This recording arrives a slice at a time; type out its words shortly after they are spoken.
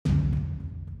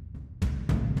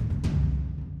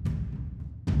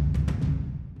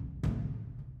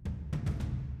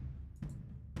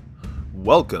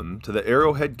Welcome to the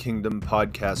Arrowhead Kingdom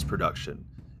podcast production.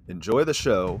 Enjoy the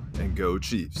show and go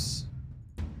Chiefs.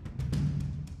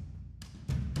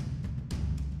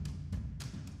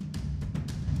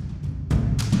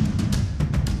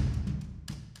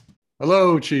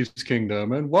 Hello, Chiefs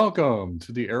Kingdom, and welcome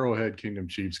to the Arrowhead Kingdom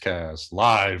Chiefs cast,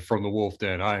 live from the Wolf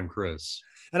Den. I am Chris.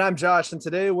 And I'm Josh, and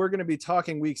today we're going to be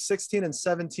talking week 16 and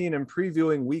 17 and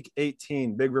previewing week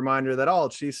 18. Big reminder that all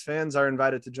Chiefs fans are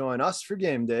invited to join us for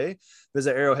game day.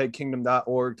 Visit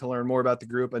arrowheadkingdom.org to learn more about the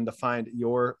group and to find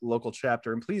your local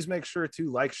chapter. And please make sure to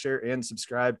like, share, and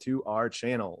subscribe to our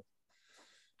channel.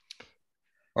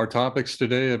 Our topics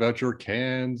today about your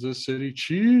Kansas City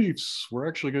Chiefs. We're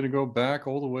actually going to go back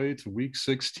all the way to week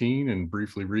 16 and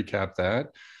briefly recap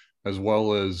that, as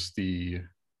well as the,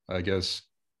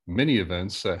 mini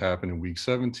events that happened in week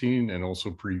 17 and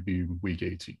also preview week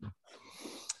 18.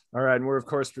 All right. And we're, of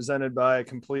course, presented by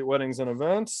Complete Weddings and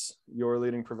Events, your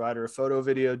leading provider of photo,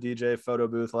 video, DJ, photo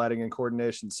booth, lighting, and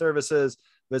coordination services.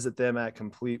 Visit them at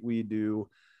completewedo.com.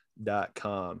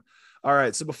 All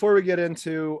right. So before we get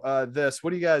into this,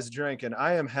 what are you guys drinking?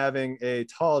 I am having a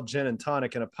tall gin and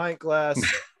tonic in a pint glass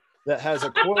that has a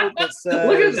quote that says,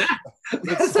 look at that.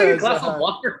 That's like a glass of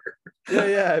water.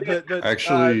 Yeah. But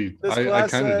actually, I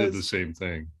kind of did the same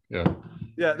thing. Yeah.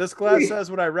 This glass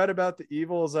says, when I read about the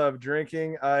evils of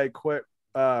drinking, I quit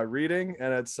reading.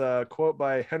 And it's a quote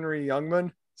by Henry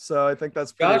Youngman. So I think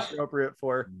that's pretty appropriate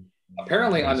for.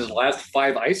 Apparently, on his last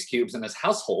 5 ice cubes in his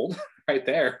household, right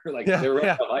there, they're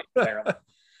real ice there.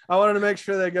 I wanted to make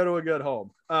sure they go to a good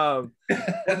home. And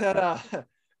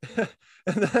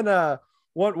then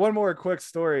one more quick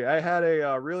story. I had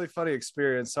a really funny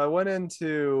experience. So I went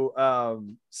into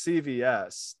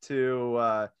CVS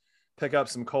to pick up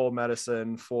some cold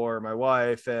medicine for my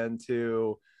wife and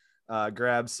to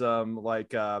grab some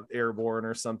Airborne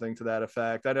or something to that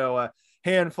effect. I know a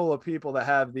handful of people that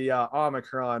have the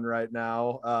Omicron right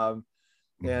now.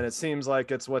 And it seems like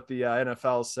it's what the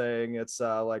NFL is saying. It's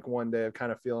like one day of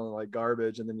kind of feeling like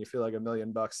garbage, and then you feel like $1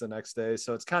 million the next day.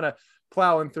 So it's kind of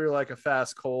plowing through like a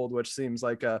fast cold, which seems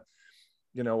like a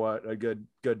good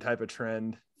type of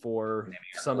trend for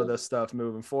some of this stuff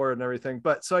moving forward and everything.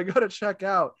 But so I go to check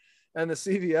out, and the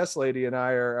CVS lady and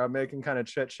I are making kind of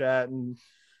chit chat, and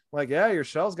like, yeah, your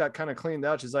shelves got kind of cleaned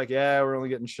out. She's like, yeah, we're only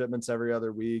getting shipments every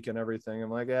other week and everything.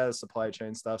 I'm like, yeah, the supply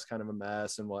chain stuff's kind of a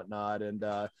mess and whatnot. And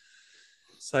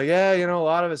so yeah, a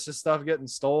lot of it's just stuff getting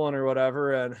stolen or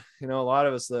whatever. And, a lot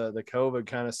of it's the COVID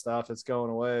kind of stuff that's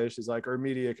going away. She's like, or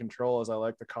media control, as I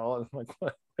like to call it. I'm like,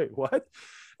 what? Wait, what?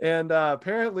 And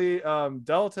apparently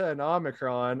Delta and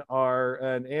Omicron are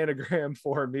an anagram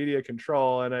for media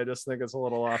control. And I just think it's a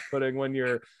little off-putting when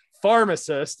your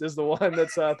pharmacist is the one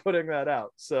that's putting that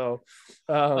out. So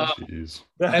I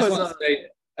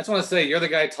just want to say, you're the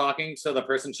guy talking to the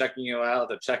person checking you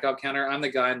out at the checkout counter. I'm the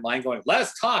guy in line going,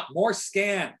 let's talk, more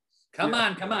scan. Come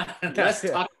on. Let's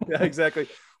talk. Yeah, exactly.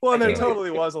 Well, and there totally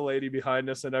was a lady behind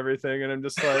us and everything. And I'm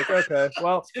just like, okay,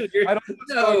 well, dude, I don't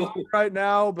know right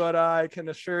now, but I can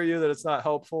assure you that it's not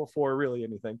helpful for really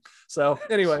anything. So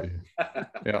anyway.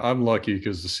 Yeah, I'm lucky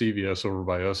because the CVS over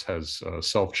by us has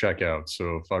self-checkout.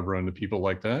 So if I run into people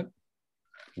like that,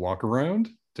 walk around,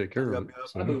 take care of it.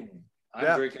 So.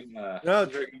 I'm drinking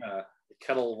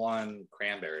Kettle One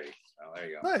cranberry. Oh, there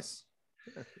you go. Nice.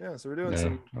 Yeah, so we're doing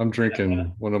some. I'm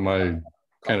drinking one of my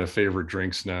kind of favorite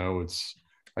drinks now.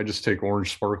 I just take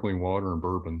orange sparkling water and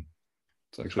bourbon.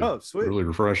 It's actually really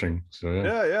refreshing. So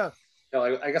yeah. No,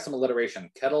 I got some alliteration.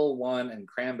 Kettle One and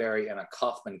cranberry and a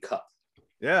Kaufman cup.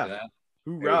 Yeah.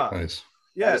 Hoorah. Nice.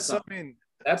 Yeah.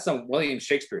 That's some William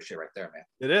Shakespeare shit right there, man.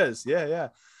 It is. Yeah.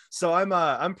 So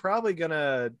I'm probably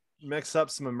gonna mix up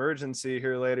some emergency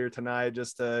here later tonight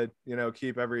just to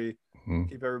keep everybody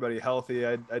healthy.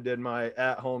 I did my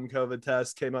at-home COVID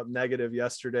test, came up negative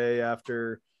yesterday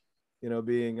after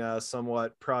being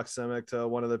somewhat proxemic to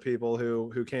one of the people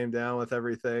who came down with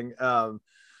everything.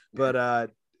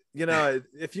 But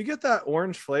if you get that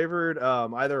orange flavored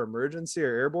either emergency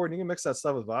or Airborne, you can mix that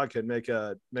stuff with vodka and make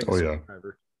a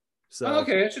driver. So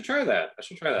okay, I should try that.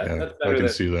 Yeah, I can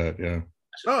see that. Yeah.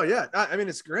 Oh yeah, I mean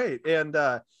it's great. And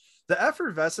the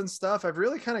effervescent stuff, I've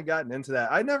really kind of gotten into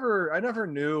that. I never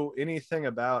knew anything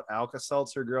about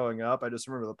Alka-Seltzer growing up. I just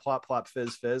remember the plop plop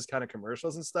fizz fizz kind of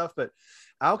commercials and stuff. But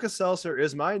Alka-Seltzer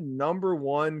is my number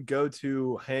one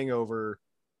go-to hangover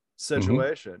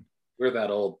situation. We're that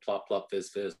old plop plop fizz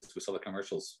fizz. We saw the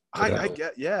commercials. I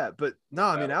get, but no,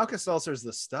 I mean Alka-Seltzer is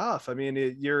the stuff. I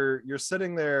mean you're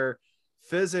sitting there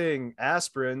fizzing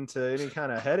aspirin to any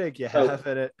kind of headache you have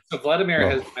in it. So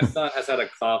Vladimir my son has had a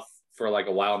cough for like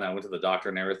a while now. Went to the doctor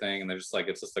and everything, and they're just like,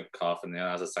 it's just a cough and it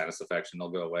has a sinus infection. They'll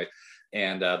go away.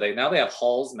 And they have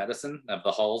Hall's medicine,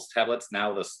 the Hall's tablets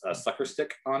now with a sucker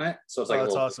stick on it. So it's like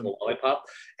little lollipop.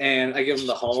 And I give him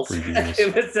the Hall's.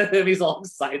 He's all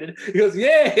excited. He goes,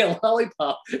 "Yay, a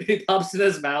lollipop!" He pops in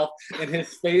his mouth, and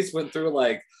his face went through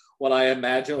like what I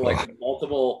imagine like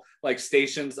multiple like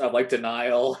stations of like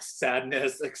denial,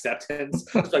 sadness, acceptance.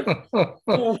 It's like,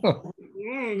 oh,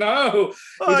 no.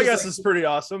 Well, I guess like, it's pretty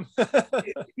awesome.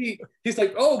 He's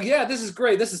like, "Oh yeah, this is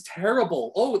great. This is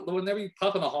terrible. Oh, whenever you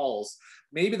pop in the Halls,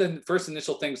 maybe the first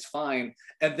initial thing's fine,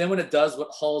 and then when it does what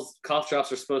Hall's cough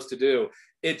drops are supposed to do,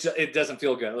 it doesn't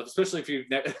feel good, especially if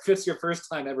it's your first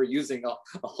time ever using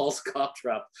a Hall's cough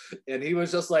drop." And he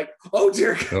was just like, "Oh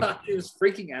dear God," he was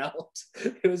freaking out.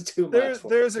 It was too much.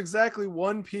 There's exactly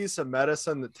one piece of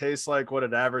medicine that tastes like what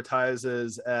it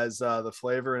advertises as the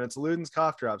flavor, and it's Luden's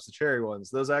cough drops, the cherry ones.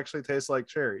 Those actually taste like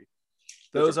cherry.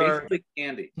 Those are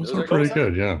candy. Those are pretty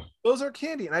good, yeah. Those are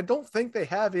candy, and I don't think they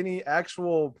have any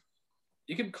actual.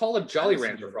 You can call it Jolly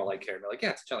Rancher for all I care. They're like, "Yeah,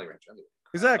 it's a Jolly Rancher."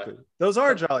 Exactly. Those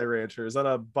are Jolly Ranchers. On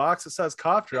a box that says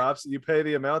cough drops, you pay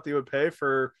the amount that you would pay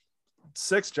for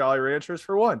 6 Jolly Ranchers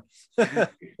for one.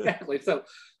 Exactly.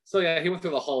 So yeah, he went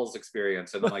through the Halls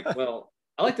experience, and I'm like, well,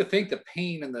 I like to think the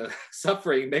pain and the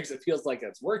suffering makes it feels like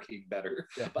it's working better.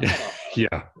 Yeah. But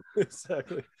yeah.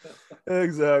 Exactly.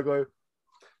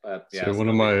 Yeah, so one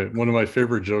of my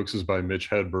favorite jokes is by Mitch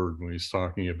Hedberg when he's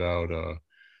talking about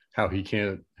how he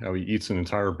eats an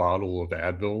entire bottle of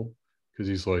Advil because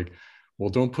he's like, "Well,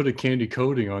 don't put a candy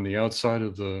coating on the outside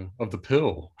of the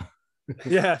pill."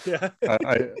 Yeah.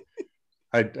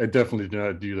 I definitely did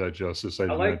not do that justice. I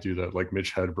did not do that like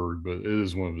Mitch Hedberg, but it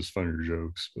is one of his funnier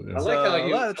jokes. But, yeah. I like how a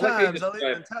lot of times I'll eat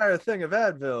an entire thing of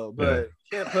Advil, but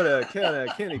can't put a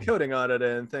candy coating on it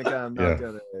and think I'm not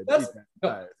gonna eat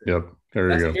that. Yep. There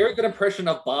you go. That's a very good impression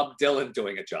of Bob Dylan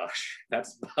doing it, Josh.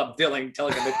 That's Bob Dylan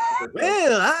telling him.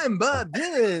 Well, I'm Bob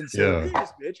Dylan, so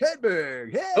here's Mitch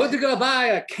Hedberg. Hey. I went to go buy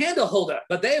a candle holder,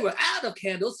 but they were out of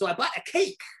candles, so I bought a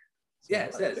cake.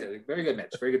 Yes, very good,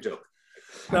 Mitch. Very good joke.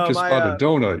 I just bought a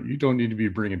donut. You don't need to be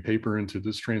bringing paper into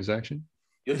this transaction.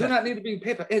 You do not need to bring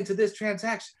paper into this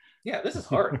transaction. Yeah, this is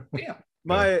hard. Damn.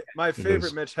 My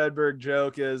favorite Mitch Hedberg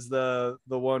joke is the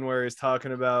one where he's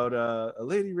talking about a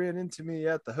lady ran into me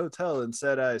at the hotel and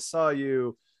said, "I saw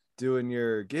you doing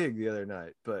your gig the other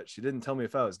night, but she didn't tell me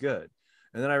if I was good.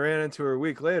 And then I ran into her a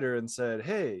week later and said,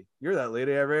 'Hey, you're that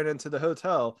lady I ran into the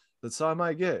hotel that saw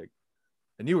my gig.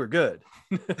 And you were good.'"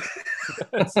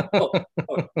 Hold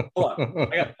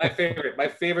on. I got my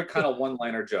favorite kind of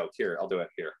one-liner joke. Here, I'll do it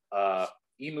here.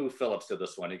 Emu Phillips did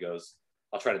this one. He goes,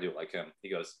 I'll try to do it like him. He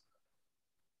goes,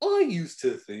 "I used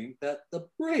to think that the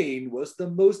brain was the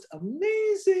most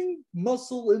amazing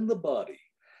muscle in the body.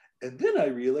 And then I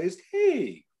realized,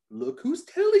 hey, look who's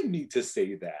telling me to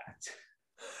say that."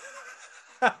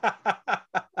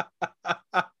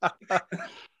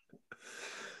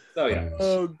 So yeah.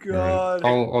 Oh God. Right.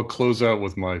 I'll close out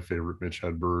with my favorite Mitch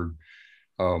Hedberg.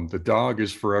 The dog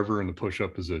is forever in the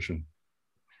push-up position.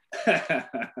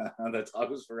 The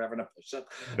dog was forever in a push-up.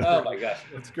 Oh my gosh,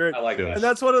 that's great. I like that. And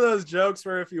that's one of those jokes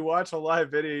where if you watch a live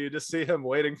video, you just see him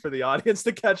waiting for the audience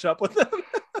to catch up with him.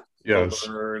 Yes.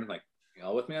 Like,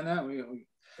 y'all with me on that?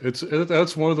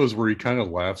 That's one of those where he kind of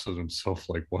laughs at himself,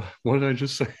 like, what did I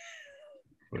just say?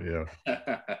 But yeah.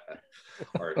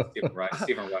 Or Stephen Wright.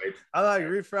 I like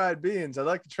refried beans. I'd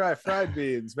like to try fried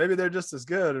beans. Maybe they're just as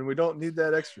good and we don't need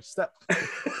that extra step.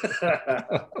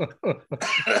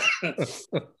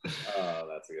 Oh,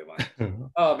 that's a good one.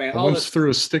 Oh man, I once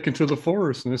threw a stick into the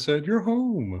forest and I said, "You're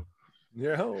home."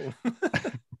 You're home.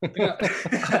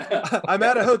 I'm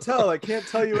at a hotel. I can't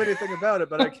tell you anything about it,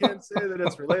 but I can say that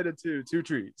it's related to 2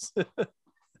 trees.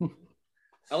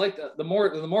 I like the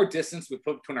more distance we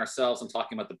put between ourselves and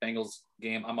talking about the Bengals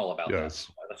game. I'm all about that. Let's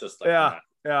just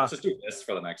let's just do this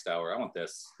for the next hour. I want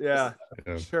this. Yeah.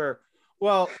 Sure.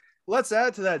 Well, let's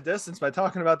add to that distance by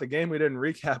talking about the game we didn't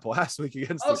recap last week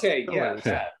against the Steelers.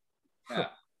 Yeah.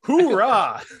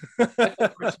 Hoorah! I feel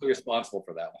personally responsible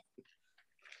for that one.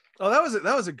 Oh, that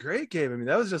was a great game. I mean,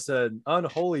 that was just an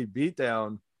unholy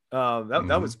beatdown.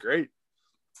 That was great.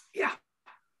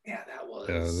 Yeah, that was.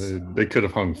 Yeah, they could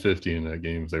have hung 50 in that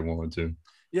game if they wanted to.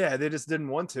 Yeah, they just didn't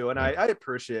want to, and I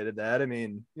appreciated that. I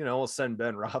mean, we'll send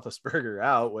Ben Roethlisberger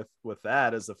out with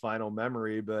that as the final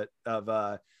memory, but of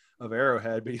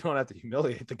Arrowhead, but you don't have to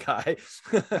humiliate the guy.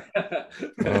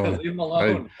 Leave him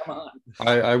alone. Come on.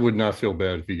 I would not feel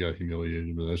bad if he got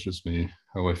humiliated, but that's just me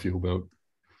how I feel about.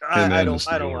 I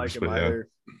don't like him either.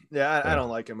 I don't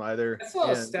like him either. I saw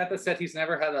a stat that said he's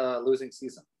never had a losing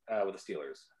season with the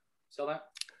Steelers. Saw that?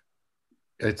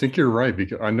 I think you're right,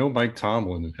 because I know Mike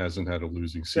Tomlin hasn't had a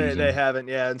losing season. They haven't,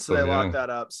 yeah, and so they locked that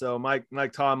up. So Mike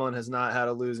Tomlin has not had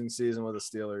a losing season with the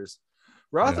Steelers.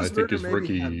 Roethlisberger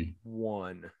maybe had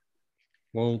one.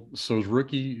 Well, so his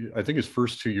rookie, I think his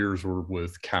first 2 years were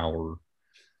with Cowher.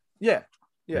 Yeah.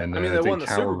 And I mean, I think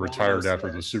Cowher retired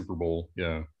after the Super Bowl.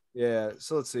 Yeah. Yeah.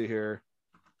 So let's see here.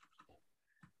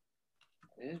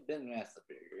 Ben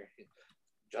Roethlisberger.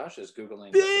 Josh is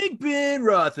Googling. Big Ben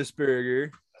Roethlisberger.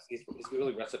 He's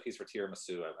Googling recipes for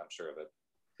tiramisu. I'm sure of it.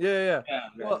 Yeah.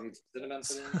 Well,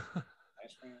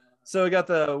 so we got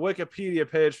the Wikipedia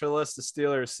page for the list of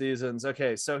Steelers seasons.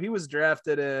 Okay, so he was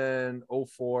drafted in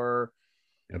 2004.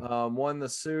 Yep. Won the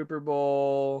Super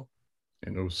Bowl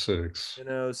in 2006. In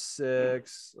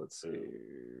 2006. Let's see.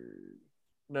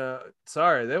 No,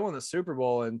 sorry, they won the Super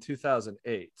Bowl in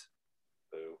 2008.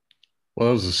 Well,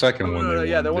 that was the second one.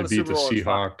 They won they beat the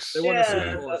Seahawks. They won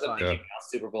the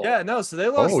Super Bowl. Yeah, no, so they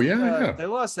lost. They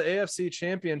lost the AFC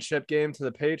Championship game to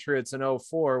the Patriots in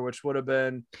 2004, which would have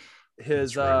been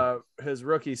his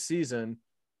rookie season,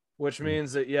 which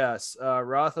means that yes,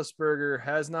 Roethlisberger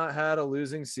has not had a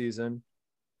losing season,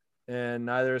 and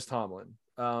neither is Tomlin.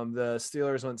 The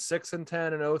Steelers went 6-10 in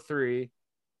 2003,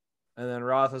 and then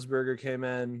Roethlisberger came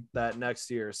in that next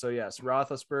year. So yes,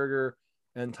 Roethlisberger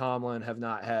and Tomlin have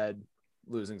not had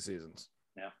losing seasons.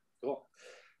 Yeah, cool.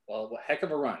 Well, heck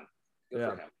of a run. Good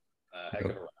for him. Heck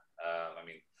of a run. I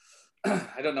mean,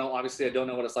 I don't know. Obviously, I don't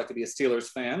know what it's like to be a Steelers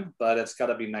fan, but it's got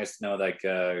to be nice to know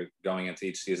that going into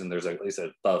each season, there's at least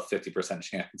above 50%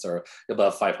 chance or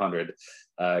above 500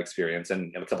 experience,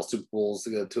 and a couple Super Bowls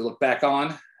to look back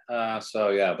on. So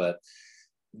yeah, but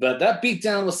that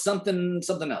beatdown was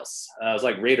something else. It was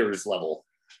like Raiders level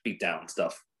beatdown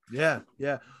stuff. Yeah.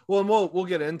 Well, and we'll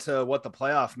get into what the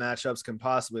playoff matchups can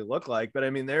possibly look like, but I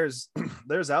mean, there's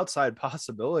outside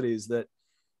possibilities that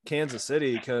Kansas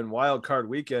City can wild card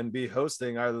weekend be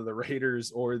hosting either the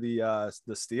Raiders or the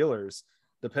Steelers,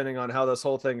 depending on how this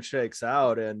whole thing shakes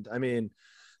out. And I mean,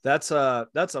 that's a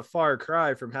far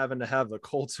cry from having to have the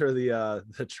Colts or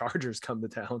the Chargers come to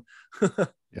town.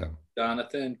 Yeah.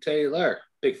 Jonathan Taylor,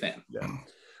 big fan. Yeah.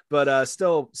 But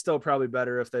still probably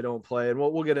better if they don't play. And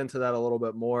we'll get into that a little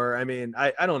bit more. I mean,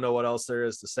 I don't know what else there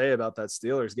is to say about that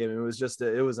Steelers game.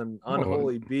 It was an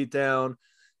unholy beatdown.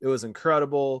 It was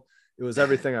incredible. It was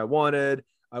everything I wanted.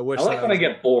 I like when I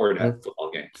get bored at football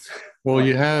games. Well,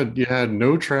 you had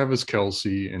no Travis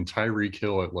Kelce and Tyreek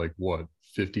Hill at like what,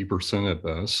 50% at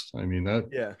best. I mean,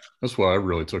 that's what I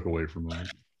really took away from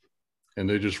that. And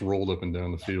they just rolled up and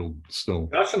down the field still.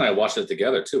 Josh and I watched it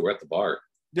together too. We're at the bar.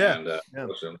 Yeah. And it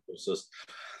was just,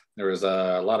 there was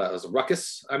a lot of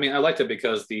ruckus. I mean, I liked it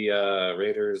because the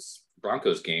Raiders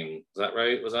Broncos game, was that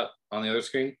right? Was that on the other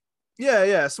screen?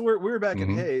 Yeah. So we were back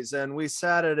in Hayes, and we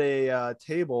sat at a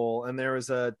table, and there was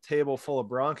a table full of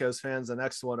Broncos fans. The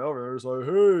next one over, it was like,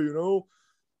 hey,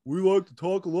 we like to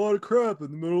talk a lot of crap in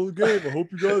the middle of the game. I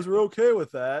hope you guys are okay with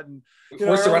that. And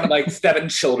we're surrounded by 7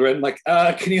 children. Like,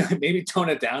 can you maybe tone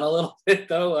it down a little bit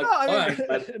though? Like,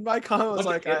 and my comment was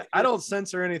like, I don't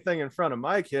censor anything in front of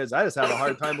my kids. I just have a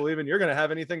hard time believing you're going to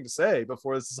have anything to say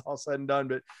before this is all said and done.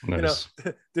 But nice.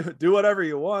 Do whatever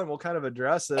you want. We'll kind of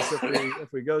address this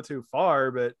if we go too far.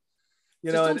 But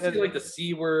don't say like the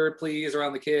C word, please,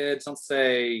 around the kids. Don't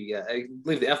say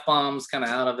leave the F-bombs kind of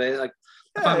out of it. Like,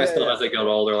 I find myself as I get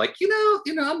older, like,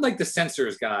 I'm like the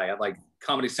censors guy at like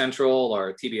Comedy Central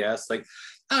or TBS. Like,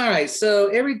 all right, so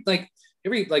every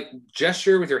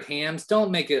gesture with your hands,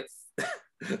 don't make it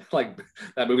like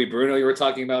that movie Bruno you were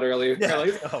talking about earlier. Yeah.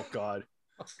 Like, oh God.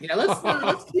 Yeah,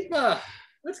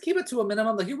 let's keep it to a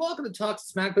minimum. Like, you're welcome to talk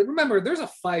smack, but remember, there's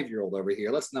a 5-year-old over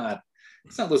here. Let's not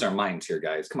lose our minds here,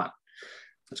 guys. Come on,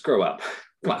 let's grow up.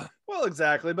 Come on. Well,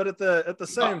 exactly. But at the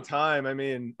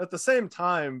same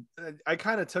time, I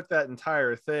kind of took that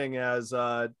entire thing as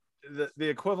the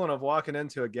equivalent of walking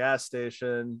into a gas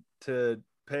station to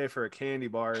pay for a candy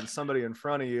bar, and somebody in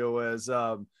front of you is,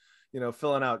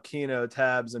 filling out Keno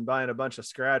tabs and buying a bunch of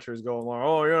scratchers, going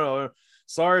along.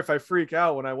 Sorry if I freak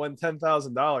out when I win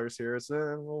 $10,000 here.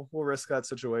 So we'll risk that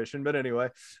situation. But anyway.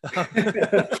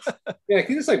 Yeah,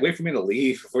 can you just wait for me to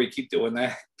leave before you keep doing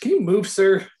that? Can you move,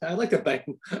 sir? I like to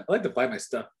buy my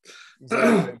stuff.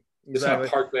 Exactly. Just kind of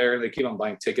park there, and they keep on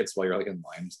buying tickets while you're in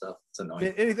line and stuff. It's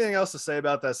annoying. Anything else to say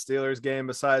about that Steelers game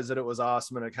besides that it was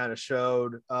awesome and it kind of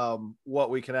showed what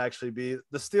we can actually be?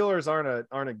 The Steelers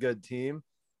aren't a good team,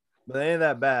 but they ain't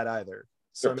that bad either.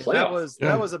 So that was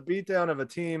a beatdown of a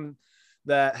team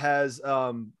that has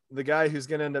the guy who's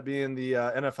going to end up being the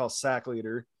NFL sack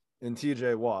leader in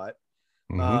TJ Watt.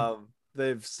 Mm-hmm.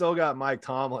 they've still got Mike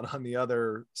Tomlin on the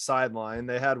other sideline.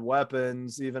 They had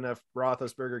weapons, even if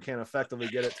Roethlisberger can't effectively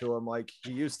get it to him like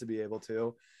he used to be able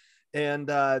to. And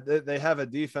they have a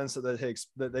defense that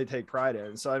they take pride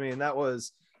in. So I mean, that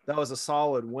was a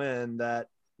solid win that,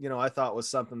 you know, I thought was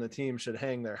something the team should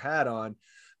hang their hat on,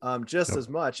 just as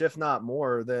much, if not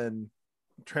more, than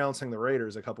trouncing the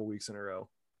Raiders a couple weeks in a row,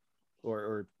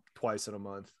 or twice in a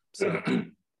month. So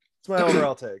it's my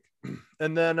overall take.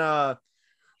 And then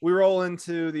we roll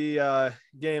into the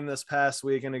game this past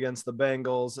weekend against the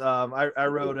Bengals. I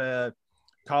wrote a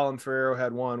column for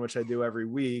Arrowhead One, which I do every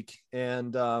week,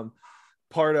 and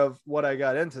part of what I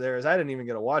got into there is I didn't even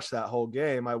get to watch that whole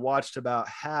game. I watched about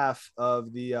half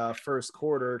of the first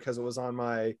quarter because it was on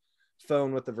my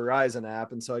phone with the Verizon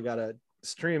app, and so I got to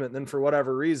stream it. And then for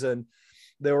whatever reason,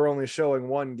 they were only showing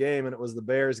one game, and it was the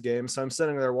Bears game. So I'm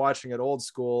sitting there watching it old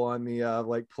school on the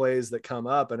like plays that come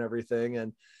up and everything,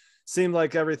 and seemed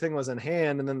like everything was in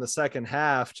hand. And then the second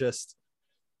half just,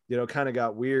 you know, kind of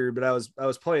got weird. But I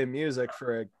was playing music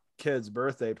for a kid's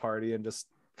birthday party and just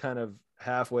kind of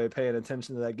halfway paying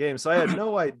attention to that game. So I had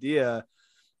no idea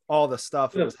all the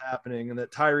stuff that was happening, and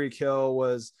that Tyreek Hill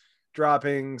was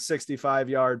dropping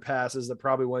 65-yard passes that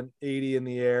probably went 80 in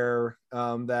the air,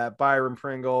 that Byron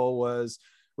Pringle was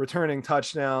returning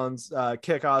touchdowns,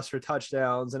 kickoffs for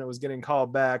touchdowns, and it was getting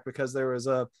called back because there was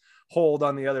a hold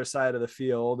on the other side of the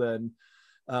field. And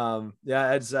I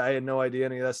had no idea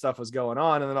any of that stuff was going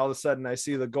on. And then all of a sudden I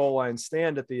see the goal line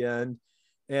stand at the end,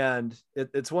 and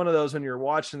it's one of those, when you're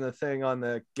watching the thing on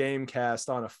the game cast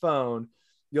on a phone,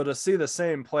 you'll just see the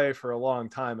same play for a long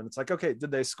time. And it's like, okay,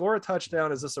 did they score a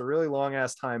touchdown? Is this a really long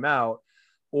ass timeout,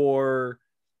 or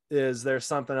is there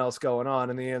something else going on?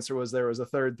 And the answer was there was a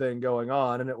third thing going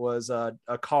on, and it was a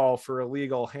call for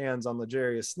illegal hands on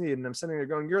L'Jarius Sneed. And I'm sitting there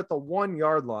going, you're at the 1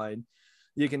 yard line.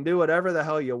 You can do whatever the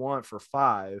hell you want for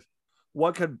 5.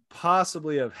 What could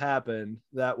possibly have happened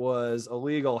that was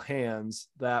illegal hands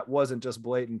that wasn't just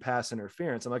blatant pass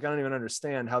interference? I'm like, I don't even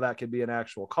understand how that could be an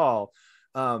actual call.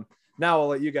 Now I'll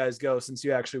let you guys go, since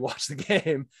you actually watched the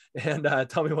game, and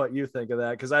tell me what you think of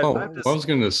that. Because I was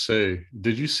going to say,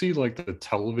 did you see like the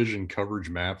television coverage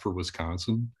map for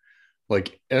Wisconsin?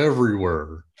 Like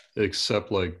everywhere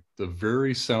except like the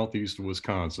very southeast of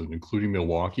Wisconsin, including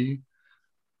Milwaukee,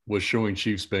 was showing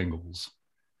Chiefs Bengals.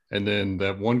 And then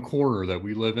that one corner that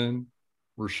we live in,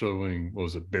 we're showing, what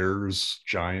was it, Bears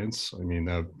Giants? I mean,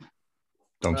 that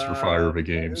dumpster fire of a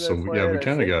game. So we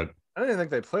kind of got. I didn't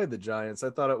think they played the Giants. I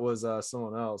thought it was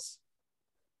someone else.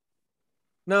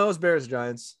 No, it was Bears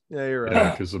Giants. Yeah, you're right.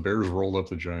 Yeah, because the Bears rolled up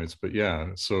the Giants. But yeah,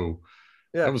 so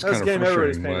that was kind of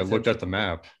frustrating when I looked at the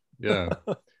map. Yeah.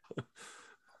 Well,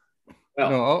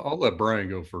 no, I'll let Brian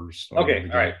go first. Okay.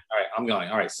 All right. I'm going.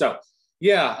 All right. So,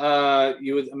 yeah,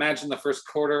 you would imagine the first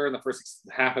quarter and the first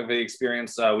half of the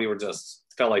experience, we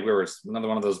felt like we were another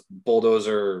one of those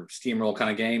bulldozer steamroll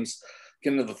kind of games.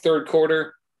 Getting into the third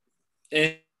quarter,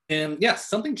 and yeah,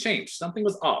 something changed. Something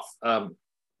was off.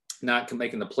 Not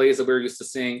making the plays that we were used to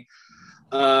seeing.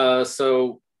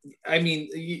 So, I mean,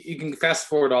 you can fast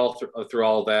forward all through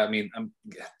all that. I mean, I'm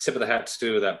tip of the hat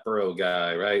to that Burrow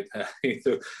guy, right? He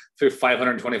threw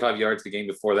 525 yards the game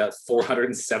before that,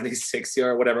 476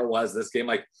 yard, whatever it was. This game,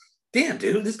 like, damn,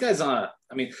 dude, this guy's on.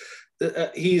 I mean,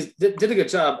 he did a good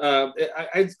job.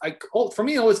 For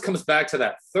me, it always comes back to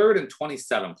that 3rd and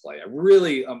 27 play. I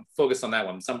really focused on that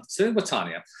one. So I'm sitting with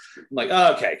Tanya. I'm like,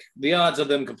 okay, the odds of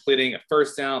them completing a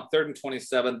first down, 3rd and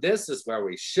 27. This is where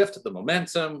we shift the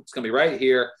momentum. It's going to be right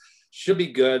here. Should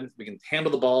be good. We can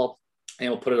handle the ball,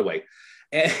 and we'll put it away.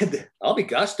 And I'll be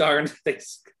gosh darn, they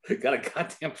got a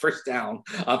goddamn first down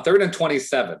on 3rd and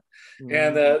 27.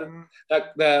 And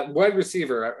that wide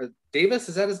receiver, Davis,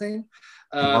 is that his name?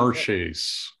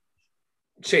 Chase.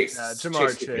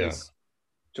 Ja'Marr Chase.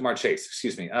 Yeah. Ja'Marr Chase,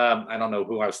 excuse me. I don't know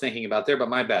who I was thinking about there, but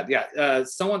my bad. Yeah,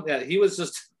 he was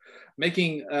just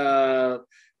making,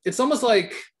 it's almost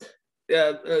like,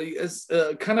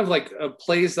 kind of like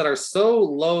plays that are so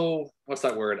low, what's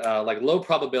that word? Like low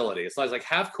probability. It's like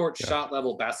half court shot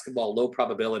level basketball, low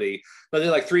probability, but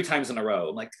they're like 3 times in a row.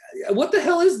 I'm like, what the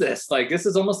hell is this? Like, this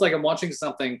is almost like I'm watching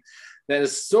something that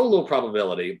is so low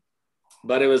probability,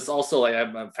 but it was also like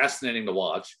fascinating to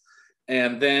watch.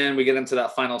 And then we get into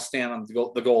that final stand on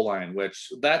the goal line,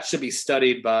 which that should be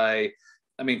studied by,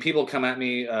 I mean, people come at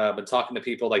me, but talking to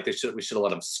people like we should have let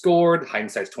them scored.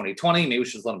 Hindsight's 2020. Maybe we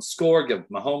should let them score, give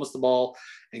Mahomes the ball,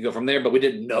 and go from there. But we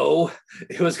didn't know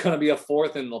it was going to be a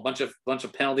 4th and a bunch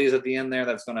of penalties at the end there.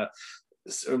 That's going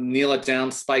to kneel it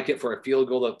down, spike it for a field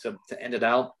goal to end it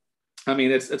out. I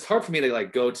mean, it's hard for me to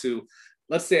like go to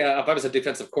let's say if I was a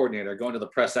defensive coordinator going to the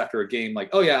press after a game, like,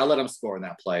 oh yeah, I'll let them score in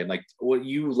that play. And like, what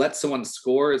you let someone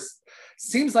score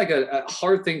seems like a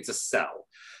hard thing to sell.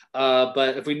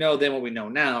 But if we know then what we know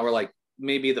now, we're like,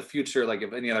 maybe the future, like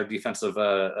if any other defensive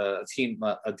team,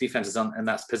 a defense is in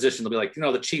that position, they'll be like,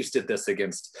 the Chiefs did this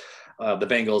against the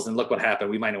Bengals, and look what happened.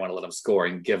 We might want to let them score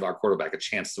and give our quarterback a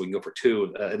chance so we can go for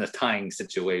two in a tying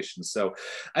situation. So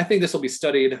I think this will be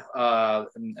studied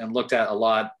and looked at a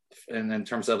lot in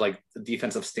terms of like the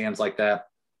defensive stands like that.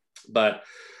 But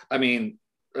I mean,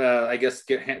 I guess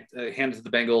hand to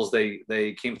the Bengals.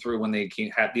 They came through when they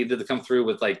needed to come through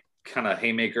with like kind of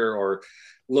haymaker or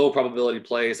low probability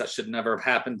plays that should never have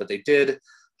happened, but they did.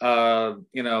 The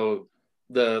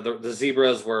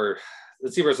zebras were the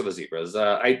zebras.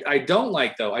 I don't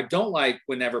like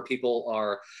whenever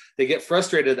people they get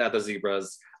frustrated at the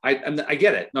zebras. I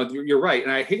get it. No, you're right.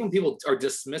 And I hate when people are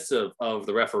dismissive of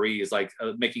the referees, like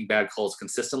making bad calls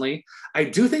consistently. I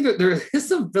do think that there is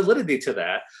some validity to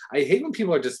that. I hate when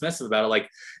people are dismissive about it. Like,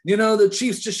 the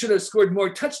Chiefs just should have scored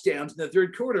more touchdowns in the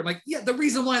third quarter. I'm like, yeah, the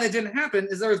reason why that didn't happen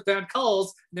is there was bad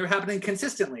calls and they were happening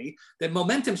consistently. Then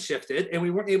momentum shifted and we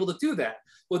weren't able to do that.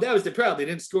 Well, that was the problem. They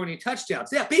didn't score any touchdowns.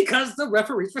 Yeah, because the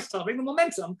referees were stopping the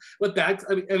momentum with bad.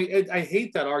 I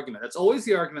hate that argument. That's always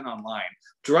the argument online.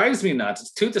 Drives me nuts.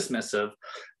 It's too dismissive.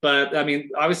 But I mean,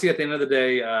 obviously, at the end of the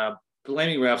day,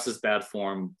 blaming refs is bad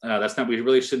form. We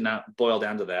really should not boil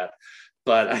down to that.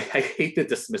 But I hate the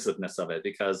dismissiveness of it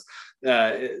because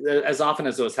as often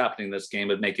as it was happening in this game,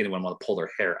 it'd make anyone want to pull their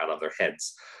hair out of their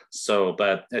heads. So,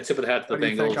 but tip of the hat to the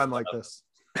Bengals. You think I'm like this?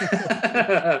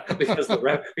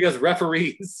 because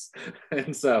referees.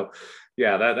 And so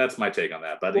yeah, that's my take on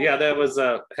that. But yeah, that was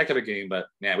a heck of a game, but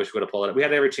yeah, I wish we would have pulled it. We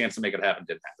had every chance to make it happen.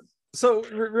 Didn't happen. So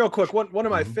real quick, one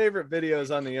of my favorite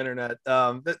videos on the internet,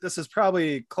 this is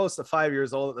probably close to 5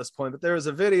 years old at this point, but there was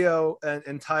a video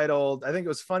entitled, I think it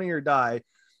was Funny or Die,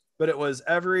 but it was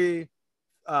every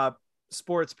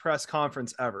sports press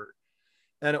conference ever.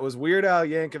 And it was Weird Al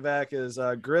Yankovic as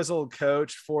a grizzled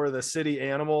coach for the City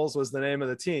Animals was the name of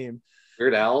the team.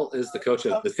 Weird Al is the coach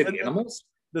of the City Animals?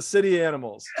 The City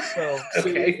Animals. So okay.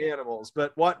 City Animals.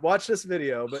 But watch this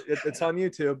video, but it's on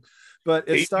YouTube. But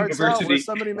it starts out where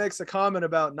somebody makes a comment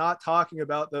about not talking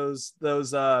about those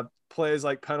plays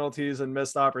like penalties and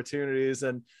missed opportunities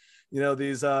and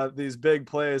these big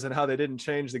plays and how they didn't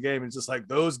change the game. It's just like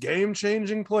those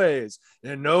game-changing plays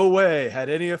in no way had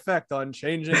any effect on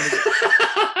changing the game.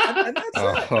 And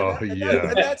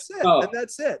that's it. And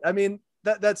that's it. I mean,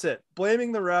 that's it.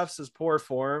 Blaming the refs is poor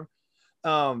form.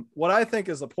 What I think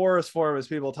is the poorest form is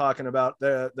people talking about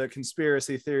the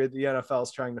conspiracy theory that the NFL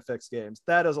is trying to fix games.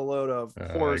 That is a load of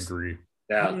horse. I agree.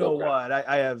 Yeah, you know what?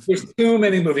 I have. There's too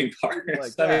many moving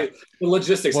parts. I mean, the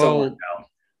logistics don't work out.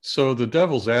 So the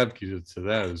devil's advocate to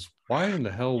that is why in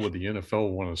the hell would the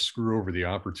NFL want to screw over the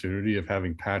opportunity of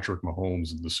having Patrick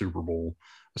Mahomes in the Super Bowl,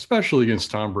 especially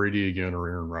against Tom Brady again or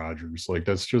Aaron Rodgers? Like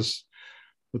it's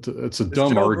a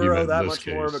dumb argument. That in this much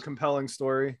case. More of a compelling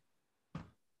story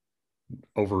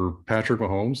over Patrick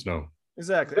Mahomes? No.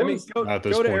 Exactly. I mean, go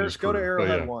to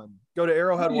Arrowhead One. Go to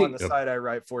Arrowhead One, the site I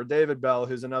write for. David Bell,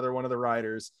 who's another one of the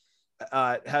writers,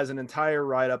 has an entire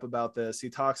write-up about this. He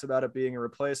talks about it being a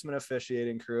replacement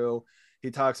officiating crew. He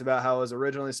talks about how it was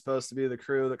originally supposed to be the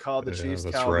crew that called the Chiefs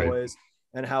Cowboys,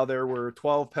 and how there were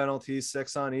 12 penalties,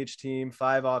 6 on each team,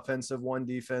 5 offensive, 1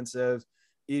 defensive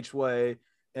each way,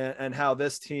 and how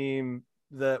this team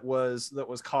that was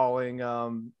calling,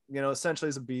 essentially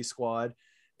is a B squad.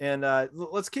 And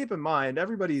let's keep in mind,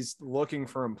 everybody's looking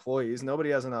for employees. Nobody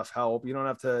has enough help. You don't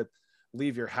have to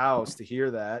leave your house to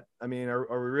hear that. I mean, are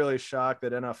we really shocked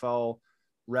that NFL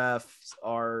refs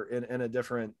are in a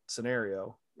different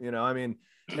scenario? I mean,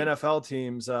 NFL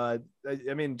teams, I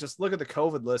mean, just look at the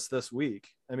COVID list this week.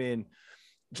 I mean,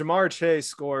 Ja'Marr Chase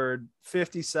scored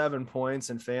 57 points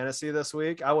in fantasy this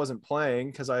week. I wasn't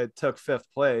playing because I took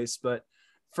 5th place, but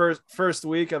first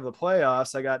week of the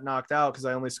playoffs, I got knocked out because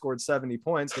I only scored 70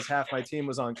 points because half my team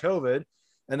was on COVID.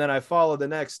 And then I followed the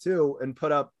next 2 and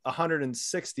put up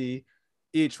 160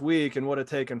 each week and would have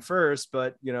taken first,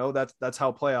 but that's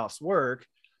how playoffs work.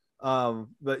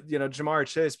 But Ja'Marr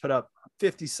Chase put up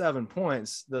 57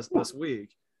 points this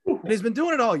week, and he's been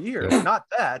doing it all year. Not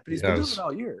that, but he's been doing it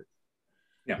all year.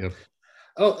 Yeah. Yep.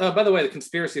 Oh, by the way, the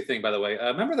conspiracy thing, by the way,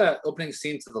 remember that opening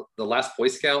scene to the Last Boy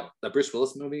Scout, the Bruce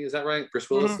Willis movie? Is that right? Bruce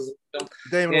Willis is in the film?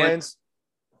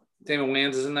 Damon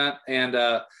Wayans is in that.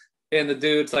 And the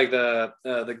dude's like the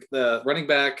running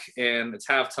back, and it's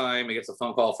halftime. He gets a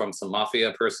phone call from some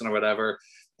mafia person or whatever,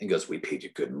 and goes, "We paid you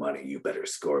good money. You better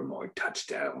score more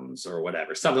touchdowns," or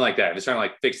whatever, something like that. He's trying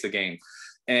to fix the game,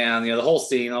 and the whole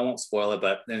scene. I won't spoil it,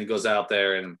 but then he goes out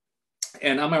there and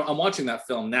And I'm watching that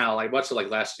film now. I watched it like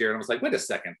last year, and I was like, wait a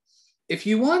second. If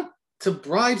you want to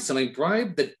bribe somebody,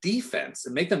 bribe the defense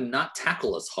and make them not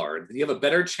tackle as hard. You have a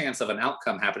better chance of an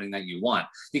outcome happening that you want.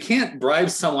 You can't bribe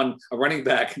someone, a running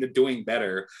back, into doing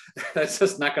better. That's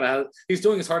just not going to. He's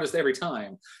doing his hardest every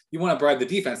time. You want to bribe the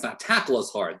defense, not tackle as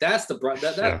hard. That's the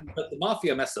the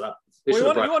Mafia messed it up.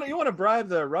 Well, you want to bribe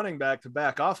the running back to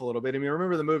back off a little bit. I mean,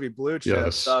 remember the movie Blue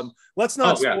Chips? Yes. Let's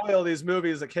not spoil these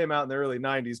movies that came out in the early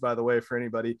 90s, by the way, for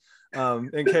anybody,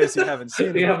 in case you haven't seen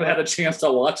them. You haven't had a chance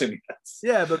to watch them yet.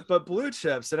 Yeah, but Blue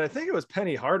Chips, and I think it was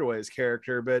Penny Hardaway's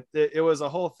character, but it was a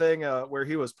whole thing where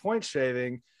he was point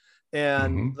shaving.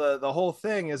 And the whole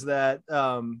thing is that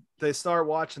they start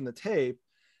watching the tape,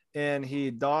 and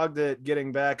he dogged it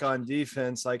getting back on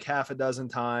defense like half a dozen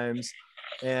times.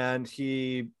 And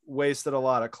he wasted a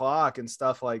lot of clock and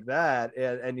stuff like that.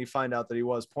 And you find out that he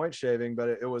was point shaving, but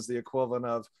it was the equivalent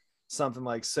of something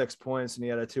like 6 points, and he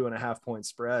had a 2.5 point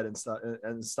spread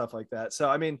and stuff like that. So,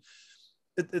 I mean,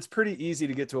 it's pretty easy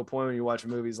to get to a point when you watch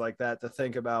movies like that to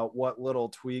think about what little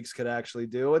tweaks could actually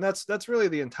do. And that's really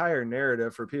the entire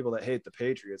narrative for people that hate the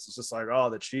Patriots. It's just like, oh,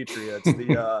 the Cheatriots,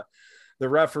 the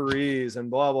referees and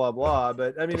blah, blah, blah.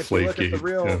 But I mean, if you look at the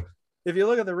real, if you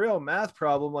look at the real math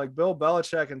problem, like Bill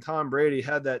Belichick and Tom Brady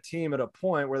had that team at a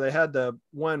point where they had to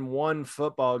win one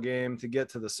football game to get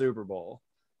to the Super Bowl.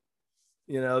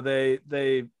 You know,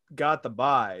 they got the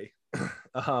bye.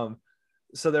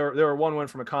 So they were one win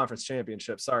from a conference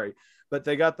championship, but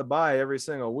they got the bye every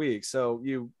single week. So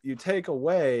you take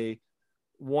away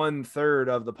 1/3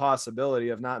 of the possibility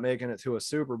of not making it to a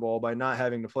Super Bowl by not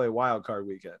having to play wild card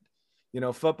weekend. You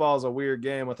know, football is a weird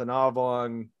game with an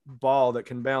oblong ball that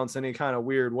can bounce any kind of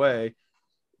weird way.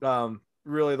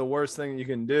 Really, the worst thing you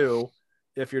can do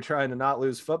if you're trying to not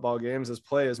lose football games is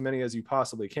play as many as you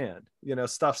possibly can. You know,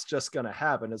 stuff's just going to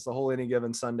happen. It's the whole any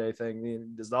given Sunday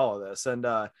thing. Is all of this. And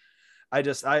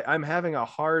I'm having a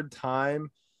hard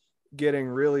time getting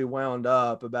really wound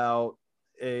up about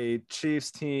a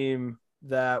Chiefs team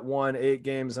that won 8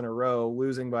 games in a row,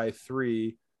 losing by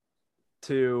 3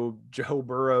 to Joe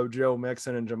Burrow, Joe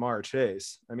Mixon, and Jamar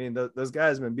Chase. I mean, those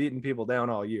guys have been beating people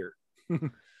down all year.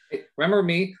 Remember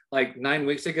me like 9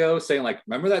 weeks ago saying like,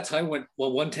 remember that time when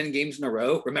won 10 games in a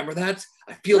row? Remember that?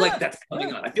 I feel like that's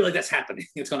coming on. I feel like that's happening.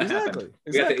 It's going to happen.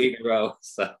 We have to 8 in a row.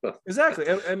 So. Exactly.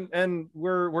 And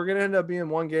we're going to end up being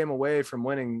 1 game away from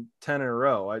winning 10 in a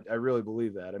row. I really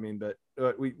believe that. I mean, but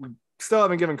we still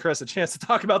haven't given Chris a chance to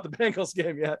talk about the Bengals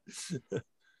game yet.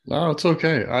 No, it's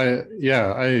okay.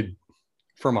 I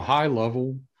from a high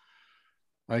level,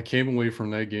 I came away from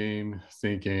that game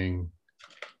thinking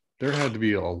there had to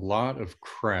be a lot of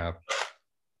crap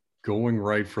going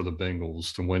right for the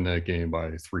Bengals to win that game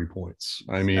by 3 points.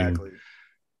 I mean,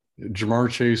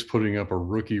 Jamar Chase putting up a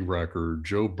rookie record,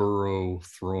 Joe Burrow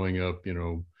throwing up,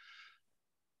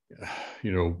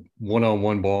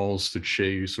 one-on-one balls to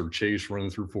Chase, or Chase running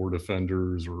through 4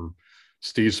 defenders, or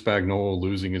Steve Spagnuolo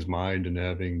losing his mind and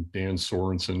having Dan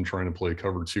Sorensen trying to play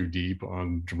cover 2 deep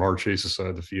on Jamar Chase's side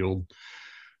of the field.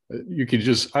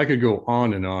 I could go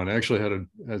on and on. I actually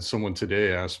had someone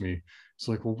today ask me, it's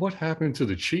like, well, what happened to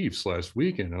the Chiefs last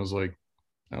weekend? I was like,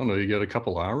 I don't know. You got a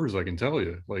couple hours, I can tell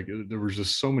you. Like, there was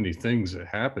just so many things that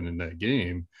happened in that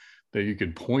game that you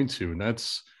could point to. And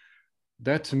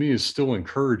that to me is still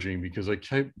encouraging, because I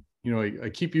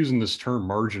keep using this term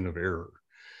margin of error.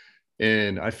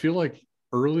 And I feel like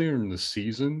earlier in the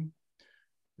season,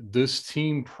 this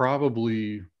team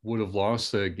probably would have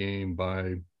lost that game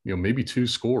by, maybe 2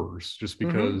 scores, just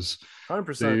because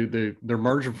 100%. Their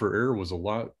margin for error was a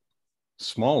lot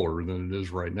smaller than it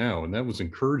is right now. And that was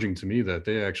encouraging to me, that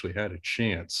they actually had a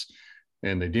chance,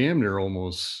 and they damn near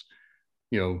almost,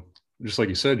 just like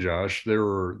you said, Josh, there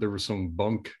were some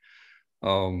bunk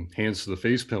hands to the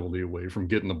face penalty away from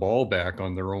getting the ball back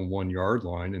on their own 1-yard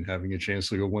line and having a chance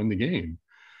to go win the game.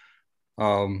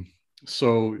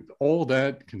 So all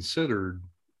that considered,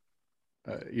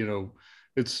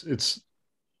 it's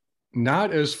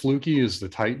not as fluky as the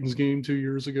Titans game 2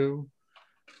 years ago,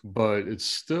 but it's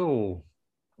still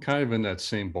kind of in that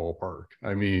same ballpark.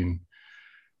 I mean,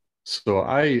 so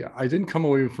I didn't come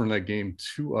away from that game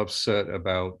too upset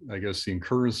about, I guess, the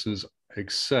occurrences,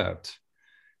 except,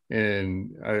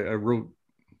 and I wrote,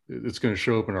 it's going to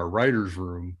show up in our writer's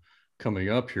room coming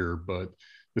up here, but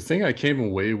the thing I came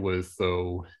away with,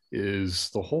 though, is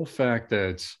the whole fact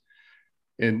that,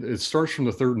 and it starts from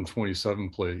the 3rd and 27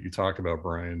 play that you talk about,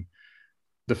 Brian,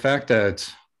 the fact that,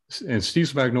 and Steve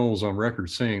Spagnuolo was on record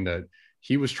saying that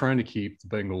he was trying to keep the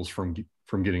Bengals from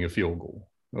getting a field goal.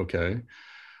 Okay.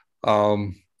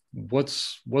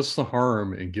 What's the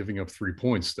harm in giving up 3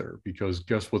 points there? Because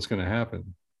guess what's going to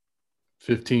happen?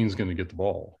 15 is going to get the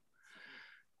ball.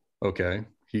 Okay.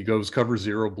 He goes cover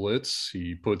zero blitz.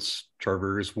 He puts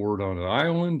Charvarius Ward on an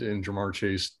island, and Ja'Marr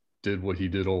Chase did what he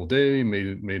did all day,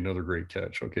 made another great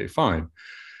catch. Okay, fine.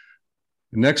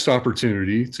 The next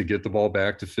opportunity to get the ball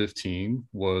back to 15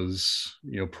 was,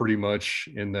 pretty much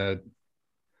in that,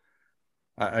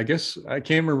 I guess I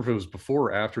can't remember if it was before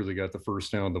or after they got the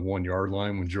first down, the 1 yard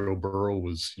line, when Joe Burrow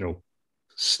was,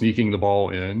 sneaking the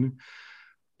ball in.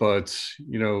 But,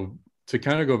 to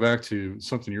kind of go back to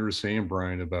something you were saying,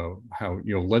 Brian, about how,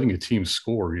 letting a team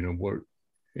score,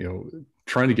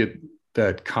 trying to get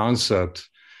that concept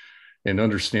and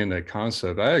understand that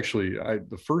concept.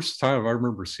 The first time I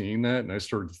remember seeing that and I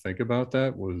started to think about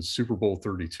that was Super Bowl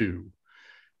 32.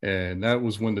 And that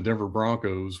was when the Denver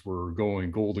Broncos were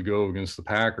going goal to go against the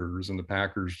Packers. And the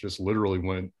Packers just literally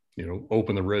went,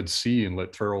 open the Red Sea and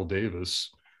let Terrell Davis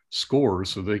score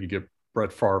so they could get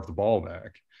Brett Favre the ball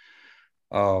back.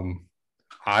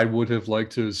 I would have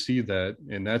liked to see that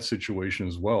in that situation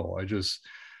as well.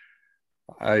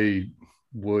 I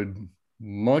would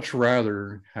much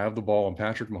rather have the ball in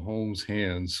Patrick Mahomes'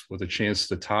 hands with a chance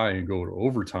to tie and go to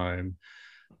overtime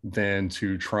than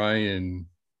to try and,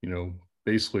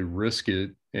 basically risk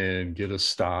it and get a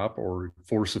stop or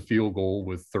force a field goal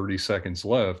with 30 seconds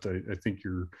left. I think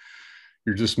you're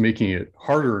just making it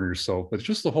harder on yourself. But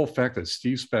just the whole fact that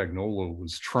Steve Spagnuolo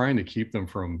was trying to keep them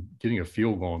from getting a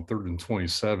field goal on 3rd and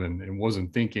 27 and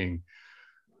wasn't thinking,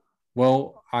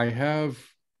 well, I have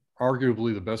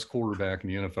arguably the best quarterback in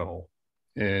the NFL.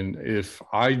 And if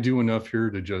I do enough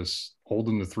here to just hold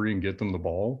them to 3 and get them the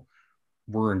ball,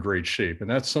 we're in great shape. And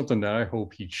that's something that I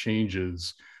hope he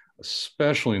changes,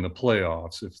 especially in the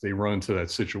playoffs, if they run into that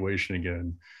situation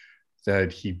again,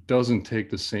 that he doesn't take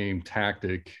the same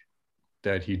tactic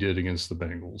that he did against the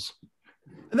Bengals.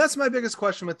 And that's my biggest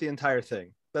question with the entire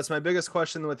thing. Does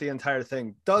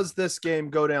this game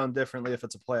go down differently if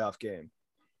it's a playoff game?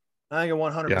 I think it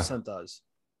 100% does.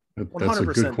 That's a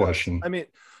good question. Does. I mean,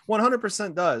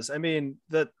 100% does. I mean,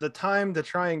 the time to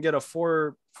try and get a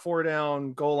four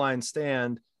down goal line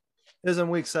stand is in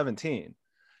week 17.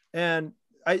 And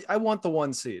I want the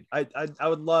 1 seed. I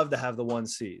would love to have the 1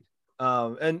 seed.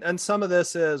 And some of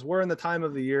this is we're in the time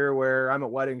of the year where I'm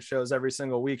at wedding shows every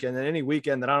single weekend, and any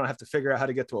weekend that I don't have to figure out how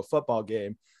to get to a football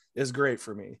game is great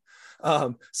for me.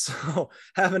 So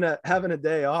having a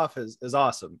day off is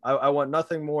awesome. I want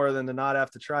nothing more than to not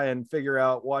have to try and figure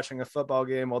out watching a football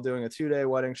game while doing a 2-day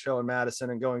wedding show in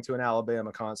Madison and going to an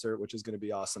Alabama concert, which is going to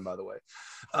be awesome, by the way.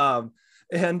 But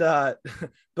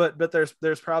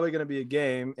there's probably going to be a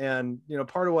game. And,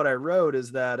 part of what I wrote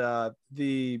is that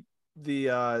the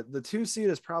 2 seed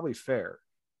is probably fair.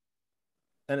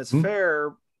 And it's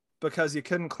fair because you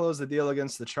couldn't close the deal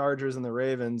against the Chargers and the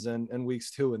Ravens in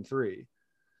weeks 2 and 3.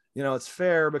 It's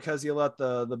fair because you let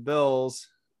the Bills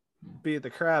beat the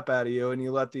crap out of you and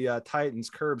you let the Titans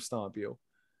curb stomp you.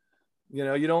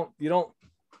 You don't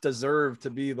deserve to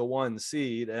be the 1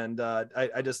 seed. And I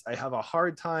have a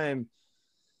hard time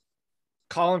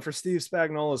calling for Steve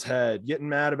Spagnuolo's head, getting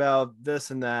mad about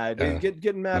this and that,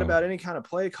 getting mad about any kind of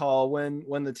play call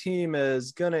when the team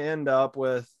is going to end up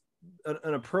with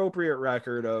an appropriate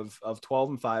record of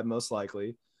 12-5, most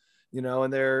likely,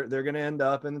 and they're going to end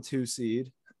up in the 2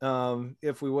 seed.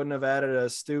 If we wouldn't have added a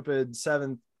stupid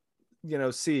 7th,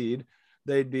 seed,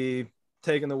 they'd be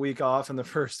taking the week off in the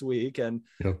first week. And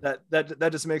that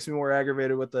just makes me more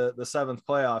aggravated with the 7th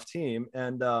playoff team.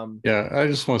 And I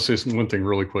just want to say one thing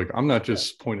really quick. I'm not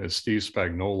just pointing at Steve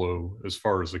Spagnuolo as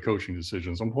far as the coaching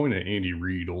decisions. I'm pointing at Andy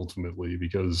Reid ultimately,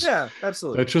 because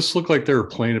absolutely, that just looked like they were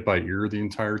playing it by ear the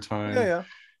entire time. Yeah.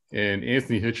 And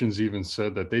Anthony Hitchens even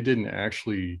said that they didn't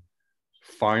actually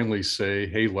finally say,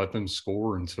 hey, let them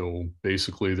score, until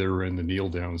basically they were in the kneel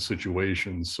down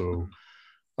situation. So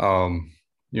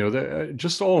that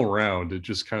just all around, it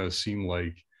just kind of seemed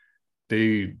like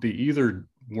they either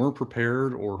weren't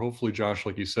prepared, or hopefully, Josh,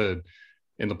 like you said,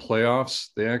 in the playoffs,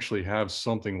 they actually have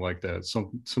something like that,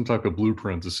 some type of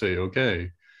blueprint to say,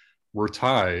 okay, we're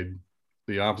tied.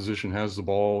 The opposition has the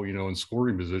ball, in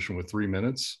scoring position with 3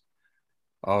 minutes.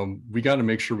 We got to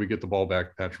make sure we get the ball back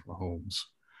to Patrick Mahomes.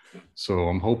 So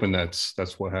I'm hoping that's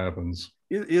what happens.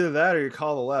 Either that, or you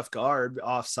call the left guard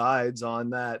offsides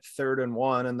on that 3rd and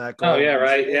 1, and that goal. Oh yeah,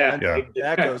 right, yeah.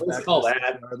 That goes back to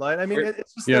the yard line. I mean,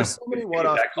 it's just there's so many what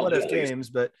if games.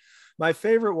 But my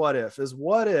favorite what if is,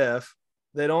 what if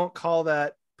they don't call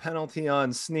that penalty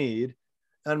on Snead,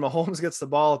 and Mahomes gets the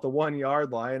ball at the 1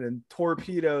 yard line and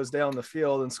torpedoes down the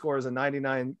field and scores a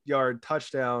 99-yard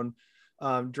touchdown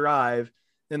drive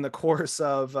in the course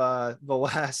of the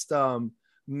last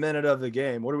minute of the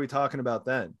game. What are we talking about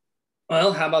then?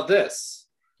 Well, how about this?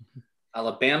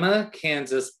 Alabama,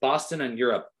 Kansas, Boston, and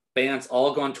Europe. Bands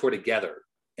all go on tour together.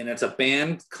 And it's a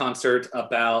band concert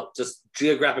about just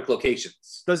geographic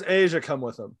locations. Does Asia come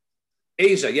with them?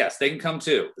 Asia, yes, they can come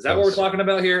too. Is that what we're talking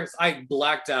about here? I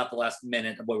blacked out the last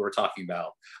minute of what we were talking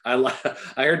about. I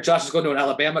heard Josh is going to an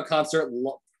Alabama concert.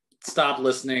 Stop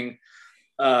listening.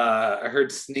 I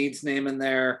heard Snead's name in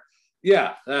there.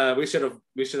 Yeah, we should have.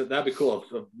 That'd be cool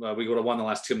if we would have won the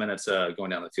last 2 minutes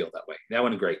going down the field that way. That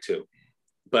would have been great too.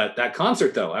 But that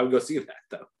concert, though, I would go see that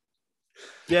though.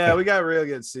 Yeah, we got really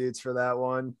good seats for that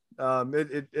one.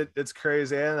 It's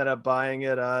crazy. I ended up buying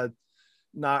it,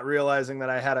 not realizing that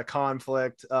I had a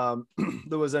conflict that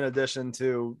was in addition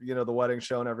to, the wedding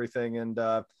show and everything. And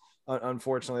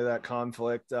unfortunately, that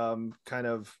conflict kind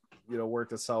of,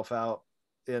 worked itself out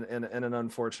in an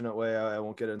unfortunate way. I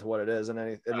won't get into what it is and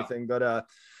anything, but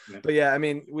yeah, I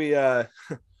mean, we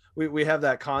have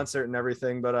that concert and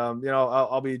everything, but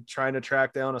I'll be trying to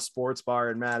track down a sports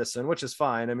bar in Madison, which is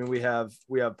fine. I mean, we have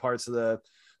parts of the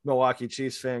Milwaukee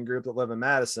Chiefs fan group that live in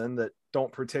Madison that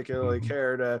don't particularly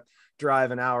care to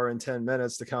drive an hour and 10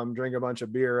 minutes to come drink a bunch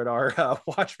of beer at our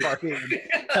watch party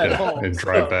at home and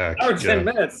drive back. Hour 10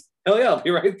 minutes. Hell yeah, I'll be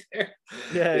right there.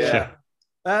 Yeah.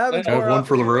 I have one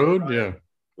for the road. Yeah.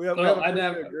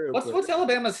 What's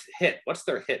Alabama's hit? What's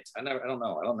their hit? I don't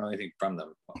know. I don't know anything from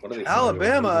them. What are they?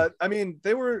 Alabama. I mean,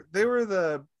 they were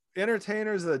the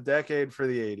entertainers of the decade for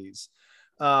the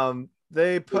 80s.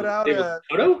 They put out a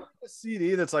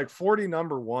CD that's like 40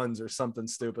 number ones or something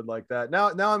stupid like that. Now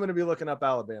I'm going to be looking up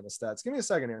Alabama stats. Give me a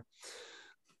second here.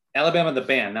 Alabama the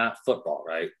band, not football,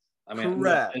 right? I mean,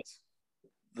 correct.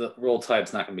 The Roll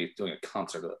Tide's not going to be doing a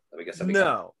concert. I guess.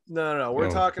 No. We're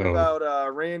talking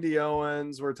about Randy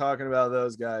Owens. We're talking about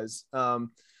those guys. So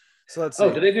let's see.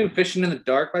 Oh, do they do Fishing in the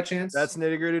Dark by chance? That's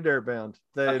Nitty Gritty Dirt Band.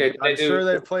 I'm sure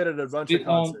they've played at a bunch of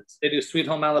concerts. They do Sweet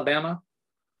Home Alabama.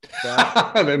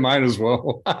 They might as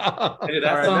well. Now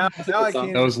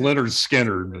that was Leonard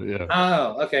Skinner. Yeah.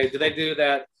 Oh, okay. Do they do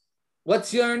that?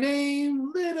 What's your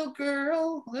name, little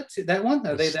girl? Let's see that one.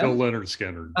 Are they still Leonard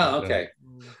Skinner? Oh, okay.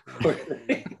 Were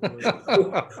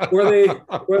they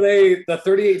the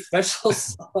 38 Special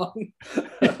song?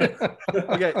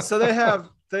 Okay, so they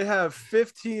have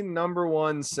 15 number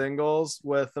one singles,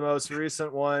 with the most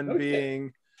recent one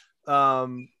being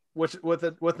with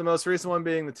the most recent one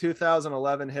being the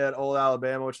 2011 hit Old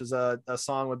Alabama, which is a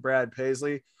song with Brad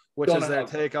Paisley, which is their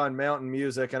take on mountain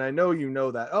music. And I know you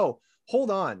know that. Oh,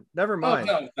 hold on. Never mind.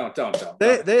 Oh, don't.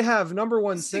 They have number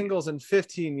one singles in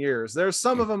 15 years. There's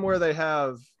some of them where they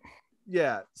have,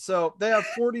 so they have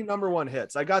 40 number one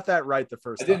hits. I got that right the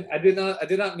first time. I did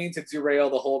not mean to derail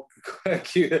the whole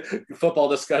football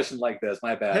discussion like this.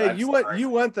 My bad. Hey, you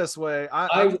went this way.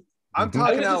 I'm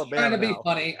talking Alabama. Trying to be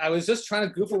funny. I was just trying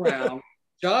to goof around.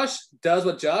 Josh does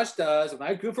what Josh does. When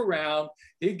I goof around,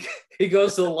 he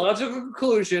goes to the logical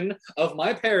conclusion of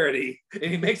my parody, and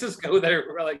he makes us go there.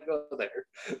 We're like, go there.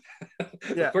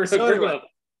 Yeah, we're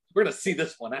gonna see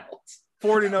this one out.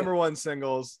 40 number one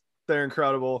singles. They're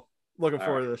incredible. Looking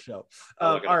forward to the show.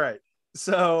 All right,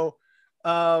 so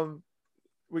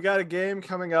we got a game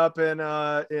coming up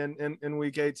in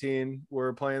week 18.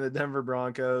 We're playing the Denver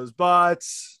Broncos, but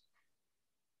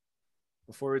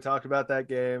before we talk about that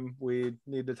game, we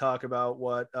need to talk about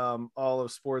what all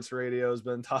of sports radio has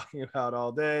been talking about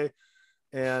all day.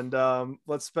 And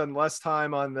let's spend less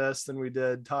time on this than we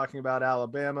did talking about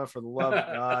Alabama, for the love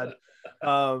of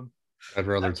God. I'd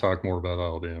rather talk more about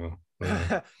Alabama.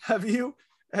 Have you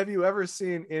ever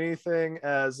seen anything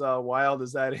as wild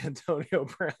as that Antonio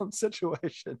Brown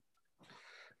situation?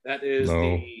 That is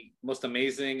the most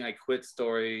amazing I quit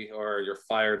story, or you're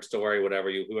fired story,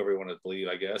 whoever you want to believe,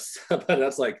 I guess. But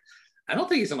that's like, I don't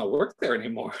think he's going to work there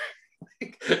anymore.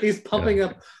 He's pumping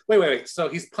up. Wait. So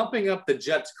he's pumping up the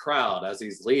Jets crowd as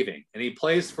he's leaving, and he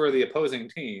plays for the opposing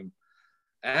team.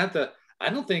 I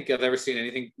don't think I've ever seen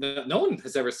anything. No one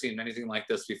has ever seen anything like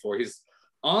this before. He's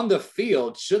on the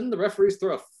field. Shouldn't the referees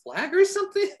throw a flag or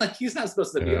something? Like, he's not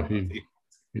supposed to be on the field.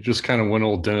 He just kind of went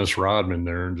old Dennis Rodman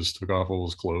there and just took off all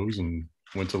his clothes and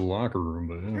went to the locker room.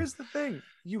 But here's the thing.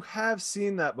 You have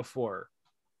seen that before.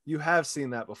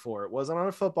 It wasn't on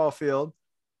a football field.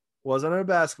 Wasn't in a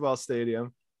basketball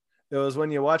stadium. It was when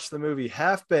you watched the movie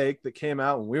Half Baked that came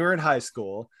out when we were in high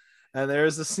school. And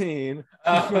there's the scene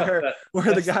where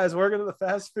the guy's working at the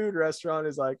fast food restaurant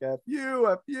is like, F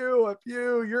you,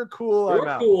 you're cool, I'm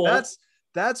out. Cool.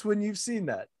 That's when you've seen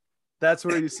that. That's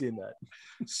where you've seen that.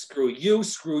 Screw you.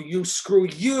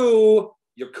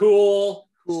 You're cool.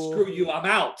 Screw you, I'm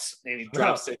out. And he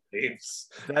drops it. That's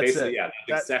it. Yeah,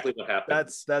 that's exactly what happened.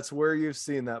 That's where you've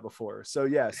seen that before. So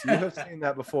yes, you have seen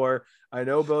that before. I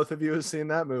know both of you have seen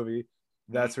that movie.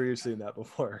 That's where you've seen that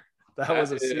before. That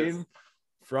was a scene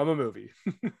from a movie.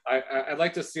 I'd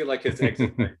like to see like his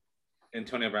exit,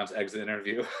 Antonio Brown's exit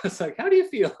interview. It's like, how do you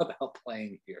feel about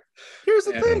playing here? Here's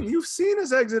the thing: you've seen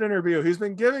his exit interview. He's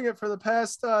been giving it for the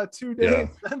past 2 days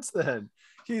since then.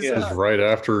 He's right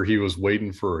after he was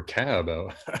waiting for a cab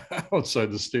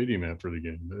outside the stadium after the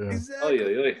game.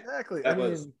 Exactly.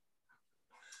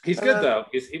 He's good though.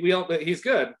 He's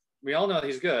good. We all know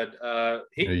he's good.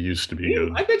 He used to be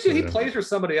good. I bet you he plays for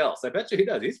somebody else. I bet you he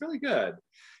does. He's really good.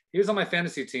 He was on my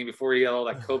fantasy team before he had all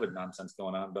that COVID nonsense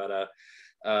going on. But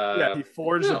he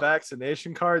forged a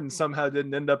vaccination card and somehow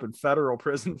didn't end up in federal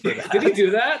prison for that. Did he do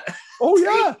that? Oh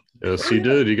yeah. Yes, he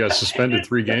did. He got suspended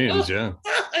 3 games. Yeah.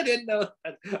 I didn't know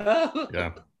that.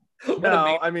 Yeah.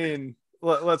 No, I mean,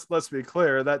 let's be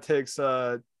clear. That takes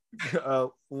a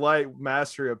light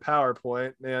mastery of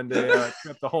PowerPoint and a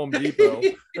trip to Home Depot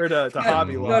or to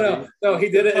Hobby Lobby. No, he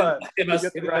did it. He did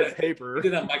it paper. He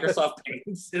did that Microsoft Paint.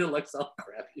 It looks all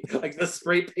crappy, like the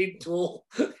spray paint tool.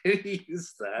 He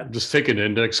used that. Just take an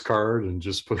index card and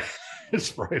just put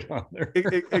it's right on there.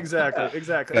 Exactly.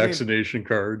 Vaccination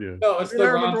card. Yeah. No, it's the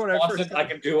Ron Swanson. I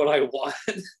can do what I want.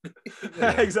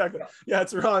 Exactly. Yeah,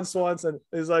 it's Ron Swanson.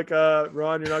 He's like,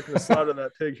 Ron, you're not going to slaughter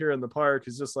that pig here in the park.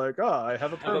 He's just like, oh, I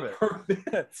have a permit.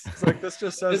 It's like this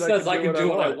just says I can do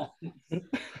what I want.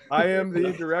 I am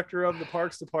the director of the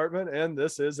Parks Department, and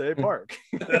this is a park.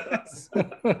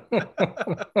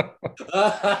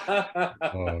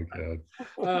 Oh god.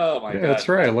 Oh my god. That's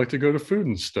right. I like to go to Food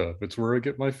and Stuff. It's where I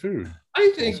get my food.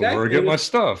 I think that's where I get my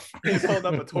stuff. He's holding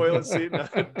up a toilet seat and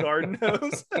a garden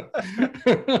hose.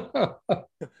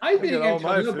 I think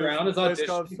Antonio Brown is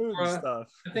auditioning for I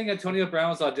think Antonio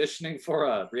Brown is auditioning for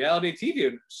a reality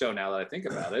TV show now that I think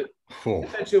about it. Cool.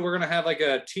 I bet you we're gonna have like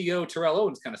a T.O. Terrell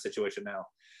Owens kind of situation now.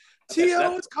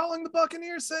 T.O. is calling the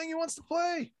Buccaneers saying he wants to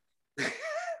play.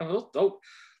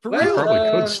 For real? He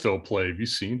probably could still play. Have you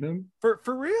seen him? For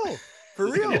real. For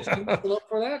real.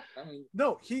 For that? I mean,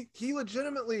 no, he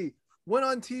legitimately went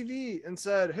on TV and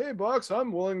said, "Hey, Bucks,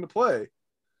 I'm willing to play."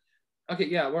 Okay,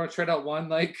 yeah, we're gonna trade out one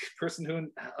like person who.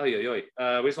 We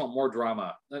just want more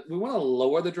drama. We want to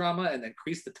lower the drama and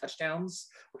increase the touchdowns.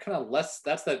 We're kind of less.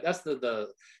 That's the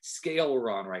scale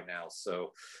we're on right now.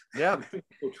 So yeah,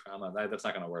 drama. That's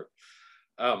not gonna work.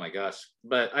 Oh my gosh!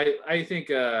 But I think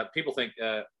people think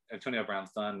Antonio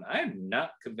Brown's done. I'm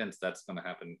not convinced that's gonna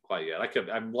happen quite yet.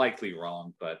 I'm likely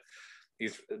wrong, but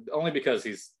he's only because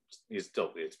he's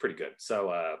still it's pretty good.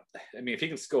 So I mean, if he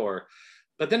can score.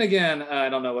 But then again, I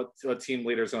don't know what team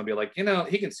leader is going to be like.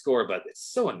 He can score, but it's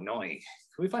so annoying.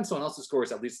 Can we find someone else who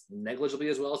scores at least negligibly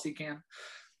as well as he can,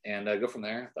 and go from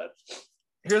there? But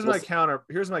here's my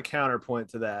counterpoint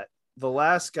to that. The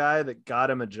last guy that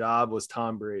got him a job was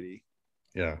Tom Brady.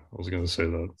 Yeah, I was going to say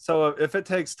that. So if it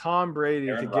takes Tom Brady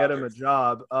to get him a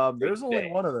job, there's only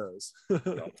one of those. Go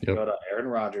to Aaron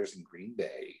Rodgers in Green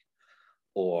Bay,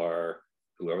 or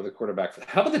whoever the quarterback for.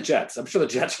 How about the Jets? I'm sure the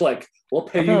Jets are like, we'll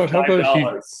pay you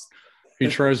 $5. He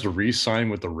tries to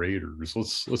re-sign with the Raiders.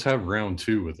 Let's have round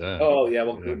 2 with that. Oh yeah,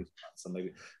 well, yeah. So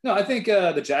maybe. No, I think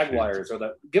the Jaguars or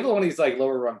give it one of these like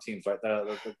lower rung teams, right?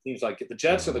 The teams like the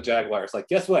Jets or the Jaguars. Like,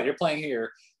 guess what? You're playing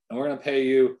here, and we're gonna pay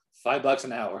you $5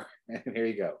 an hour, and here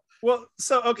you go. Well,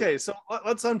 so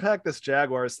let's unpack this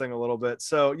Jaguars thing a little bit.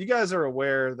 So you guys are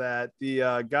aware that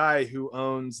the guy who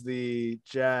owns the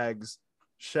Jags,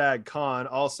 Shad Khan,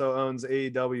 also owns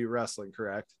AEW Wrestling,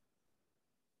 correct?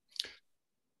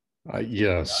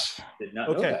 Yes. Did not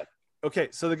know that. Okay.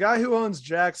 So the guy who owns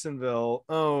Jacksonville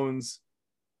owns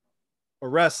a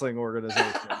wrestling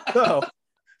organization. So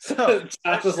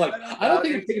Josh was like, I don't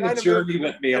think you're taking a journey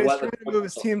with me. He's trying to move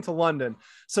his team to London.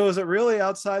 So is it really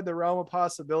outside the realm of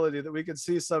possibility that we could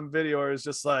see some video where it's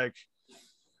just like,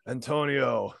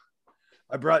 Antonio,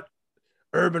 I brought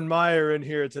Urban Meyer in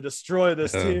here to destroy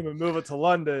this team and move it to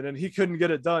London, and he couldn't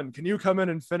get it done. Can you come in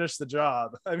and finish the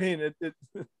job? I mean, it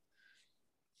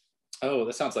Oh,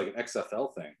 that sounds like an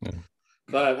XFL thing. Yeah.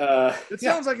 But it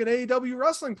sounds like an AEW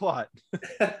wrestling plot.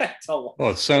 Well,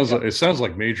 it sounds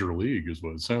like Major League is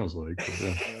what it sounds like.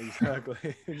 Yeah.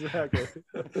 Exactly.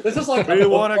 This is like we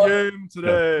won a game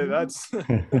today. This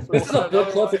is a book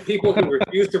club for people who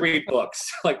refuse to read books.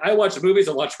 Like, I watch movies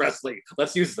and watch wrestling.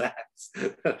 Let's use that.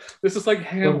 This is like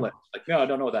Hamlet. Like, no, I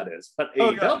don't know what that is. But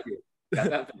AEW.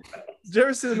 Did you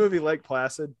ever see the movie Lake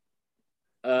Placid?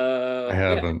 I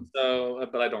haven't.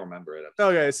 But I don't remember it.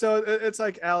 Okay, so it's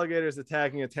like alligators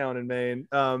attacking a town in Maine.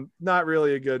 Not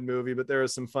really a good movie, but there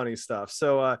was some funny stuff.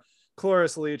 So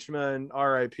Cloris Leachman,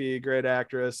 R.I.P., great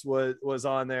actress, was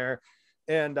on there,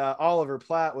 and Oliver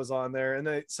Platt was on there, and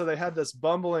they had this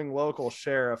bumbling local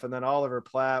sheriff, and then Oliver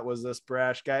Platt was this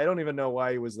brash guy. I don't even know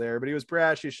why he was there, but he was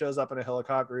brash. He shows up in a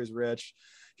helicopter. He's rich.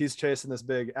 He's chasing this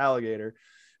big alligator.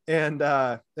 And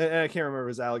I can't remember if it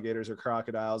was alligators or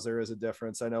crocodiles. There is a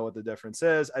difference. I know what the difference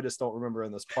is. I just don't remember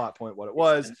in this plot point what it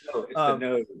was. It's the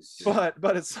nose.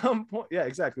 But at some point, yeah,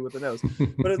 exactly, with the nose.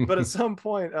 But at some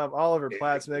point, Oliver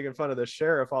Platt's making fun of the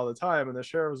sheriff all the time, and the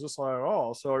sheriff was just like,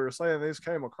 "Oh, so you're saying these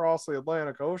came across the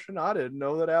Atlantic Ocean? I didn't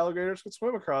know that alligators could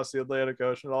swim across the Atlantic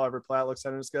Ocean." And Oliver Platt looks at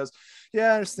him and just goes,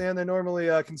 "Yeah, I understand. They normally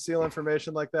conceal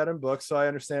information like that in books, so I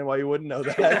understand why you wouldn't know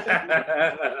that."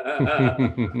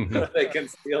 They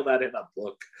conceal that in a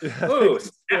book. Oh,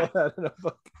 that in a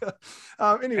book.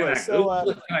 Anyway,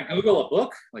 can I Google a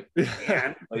book? Like,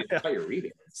 man, you're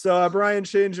reading. So, Brian,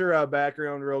 change your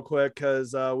background real quick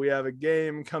because we have a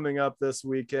game coming up this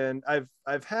weekend.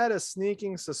 I've had a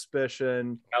sneaking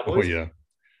suspicion. Cowboys? Oh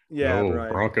yeah, no,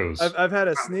 Brian. Broncos. I've had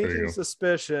a sneaking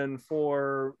suspicion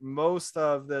for most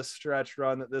of this stretch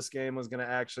run that this game was going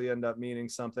to actually end up meaning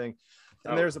something.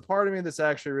 And there's a part of me that's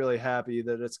actually really happy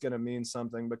that it's going to mean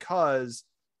something because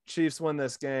Chiefs win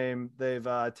this game. They've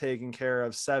taken care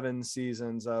of 7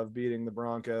 seasons of beating the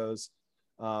Broncos.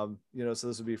 So this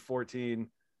would be 14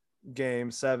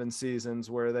 games, 7 seasons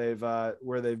where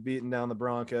they've beaten down the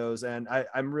Broncos, and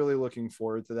I'm really looking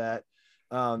forward to that.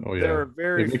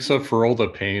 It makes up for all the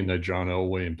pain that John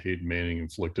Elway and Peyton Manning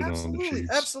inflicted on the Chiefs.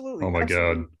 Absolutely. Oh my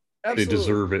God. Absolutely. They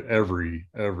deserve it every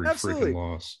freaking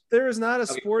loss. There is not a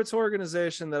sports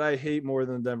organization that I hate more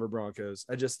than the Denver Broncos.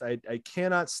 I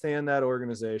cannot stand that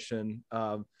organization.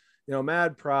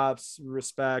 Mad props,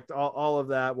 respect, all of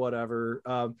that, whatever.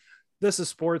 This is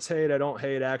sports hate. I don't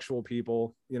hate actual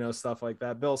people, stuff like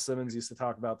that. Bill Simmons used to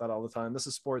talk about that all the time. This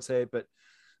is sports hate, but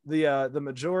the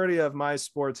majority of my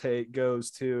sports hate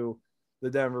goes to the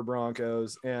Denver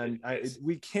Broncos, and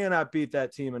we cannot beat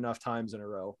that team enough times in a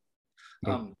row.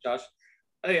 Josh,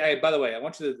 hey, by the way, I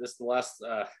want you to, this is the last,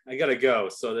 I gotta go.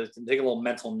 So take a little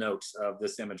mental note of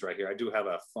this image right here. I do have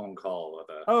a phone call with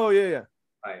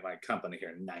my company here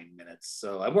in 9 minutes.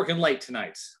 So I'm working late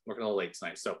tonight,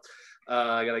 So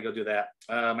I gotta go do that.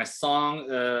 My song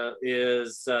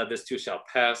is This Too Shall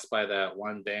Pass by that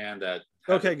one band that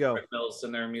Okay Go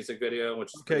in their music video, which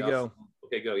is Okay Go. Awesome.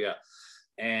 Okay Go, yeah.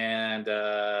 And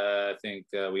I think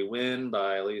we win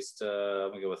by at least, I'm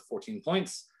gonna go with 14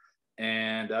 points.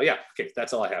 And okay,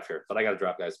 that's all I have here, but I got to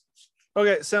drop, guys.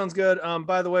 Okay, sounds good.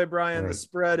 By the way, Brian, the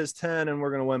spread is 10 and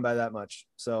we're going to win by that much.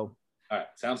 So, all right,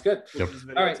 sounds good. Yep.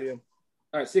 All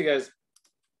right, see you guys.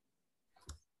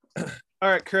 All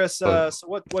right, Chris, so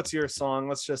what's your song?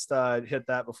 Let's just hit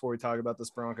that before we talk about this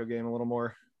Bronco game a little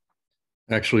more.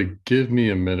 Actually, give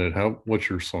me a minute. What's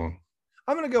your song?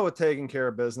 I'm going to go with Taking Care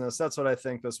of Business. That's what I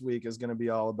think this week is going to be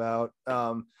all about.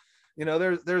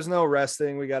 There's no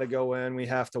resting. We got to go in. We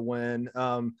have to win.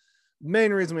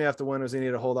 Main reason we have to win is we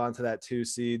need to hold on to that 2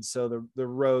 seed. So the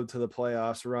road to the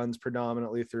playoffs runs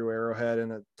predominantly through Arrowhead,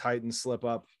 and a Titans slip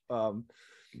up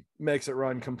makes it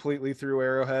run completely through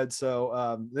Arrowhead.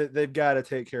 So they've got to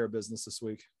take care of business this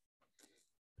week.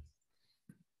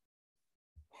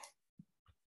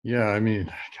 Yeah, I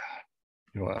mean,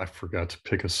 God, I forgot to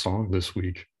pick a song this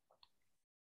week.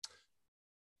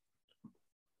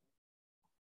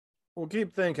 We'll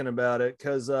keep thinking about it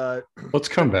because let's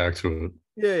come back to it.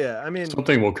 Yeah. I mean,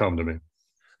 something will come to me.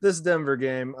 This Denver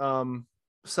game.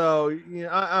 So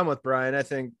I'm with Brian. I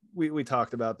think we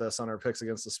talked about this on our picks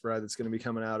against the spread that's going to be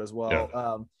coming out as well.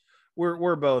 Yeah.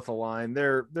 We're both aligned.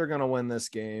 They're going to win this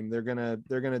game. They're going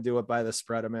to do it by the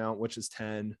spread amount, which is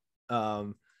 10.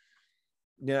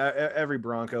 Every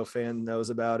Bronco fan knows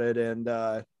about it. And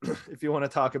if you want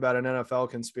to talk about an NFL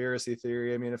conspiracy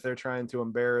theory, I mean, if they're trying to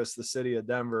embarrass the city of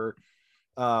Denver,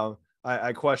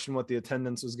 I question what the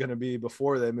attendance was going to be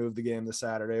before they moved the game to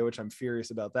Saturday, which I'm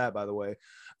furious about that, by the way.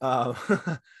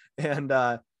 And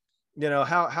how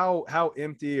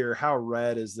empty or how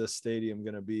red is this stadium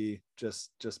going to be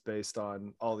just based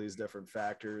on all these different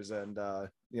factors? And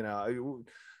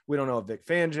we don't know if Vic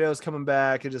Fangio is coming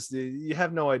back. You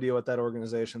have no idea what that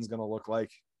organization is going to look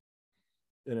like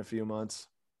in a few months.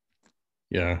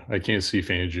 Yeah, I can't see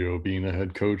Fangio being the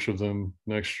head coach of them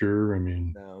next year. I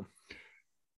mean, no.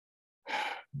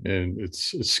 And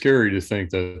it's scary to think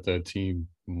that team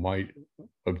might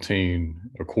obtain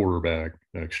a quarterback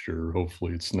next year.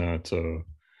 Hopefully it's not the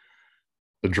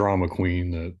drama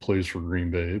queen that plays for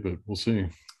Green Bay, but we'll see.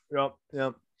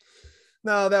 Yep.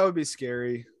 No, that would be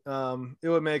scary. It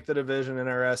would make the division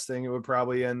interesting. It would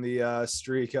probably end the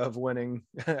streak of winning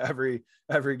every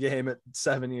game at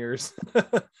 7 years.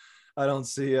 I don't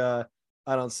see a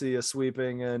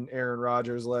sweeping and Aaron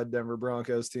Rodgers led Denver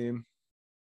Broncos team.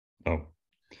 Oh,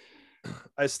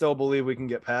 I still believe we can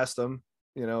get past them,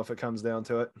 if it comes down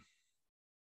to it.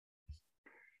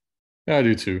 Yeah, I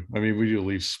do too. I mean, we do at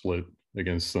least split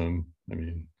against them. I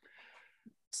mean,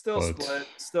 still split,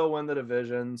 still win the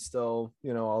division, still,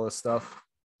 all this stuff.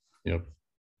 Yep.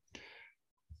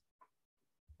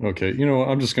 Okay,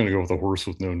 I'm just going to go with a horse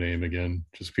with no name again,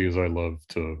 just because I love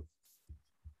to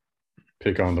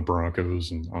pick on the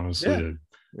Broncos. And honestly,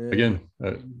 again,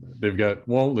 they've got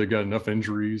enough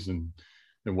injuries and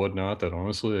whatnot that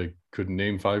honestly, I couldn't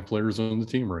name 5 players on the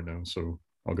team right now. So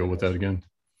I'll go with that again.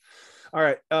 All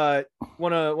right.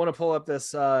 Want to pull up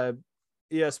this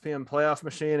ESPN playoff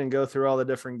machine and go through all the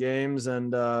different games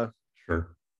and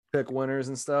sure, pick winners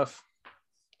and stuff.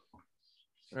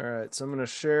 All right. So I'm going to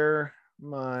share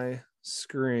my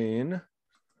screen.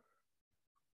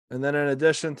 And then in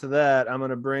addition to that, I'm going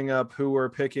to bring up who we're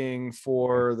picking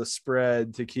for the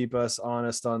spread to keep us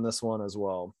honest on this one as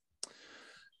well.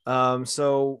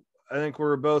 So I think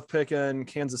we're both picking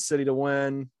Kansas City to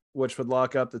win, which would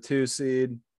lock up the 2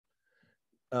 seed.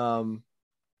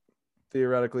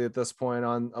 Theoretically at this point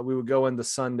we would go into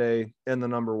Sunday in the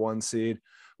number 1 seed,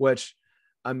 which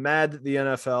I'm mad that the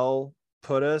NFL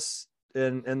put us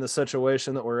in the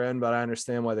situation that we're in, but I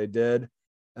understand why they did.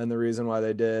 And the reason why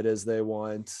they did is they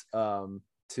want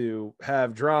to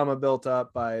have drama built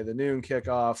up by the noon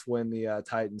kickoff when the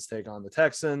Titans take on the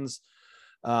Texans.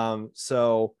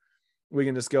 So we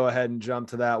can just go ahead and jump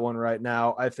to that one right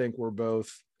now. I think we're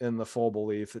both in the full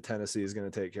belief that Tennessee is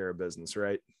going to take care of business,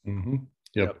 right? Mm-hmm.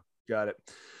 Yep. Got it.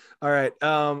 All right.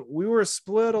 We were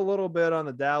split a little bit on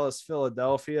the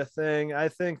Dallas-Philadelphia thing. I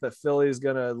think that Philly's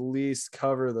going to at least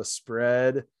cover the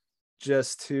spread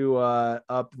just to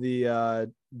up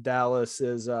the Dallas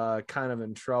is kind of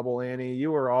in trouble. Annie,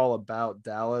 you were all about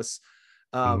Dallas.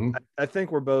 I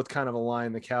think we're both kind of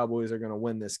aligned. The Cowboys are going to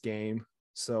win this game.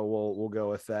 So we'll go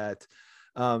with that.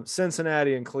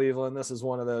 Cincinnati and Cleveland. This is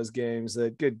one of those games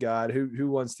that, good God,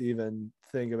 who wants to even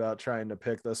think about trying to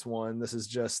pick this one? This is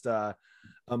just a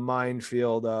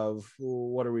minefield of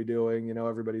what are we doing?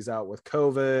 Everybody's out with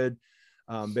COVID.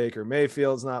 Baker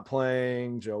Mayfield's not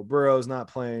playing. Joe Burrow's not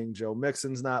playing. Joe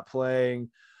Mixon's not playing.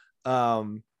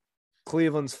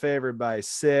 Cleveland's favored by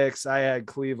 6. I had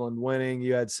Cleveland winning.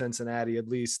 You had Cincinnati at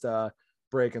least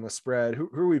breaking the spread. Who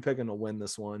are we picking to win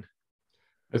this one?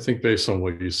 I think based on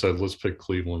what you said, let's pick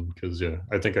Cleveland because,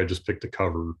 I think I just picked a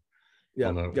cover.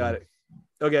 Yeah, got it.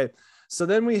 Okay, so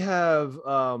then we have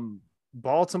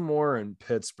Baltimore and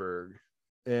Pittsburgh.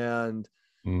 And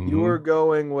you were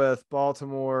going with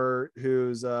Baltimore,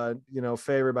 who's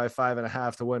favored by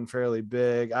 5.5 to win fairly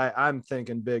big. I'm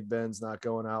thinking Big Ben's not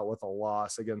going out with a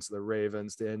loss against the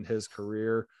Ravens to end his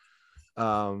career.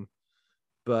 But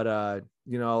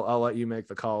I'll let you make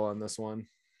the call on this one.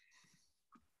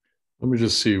 Let me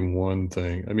just see one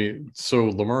thing. I mean, so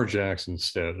Lamar Jackson's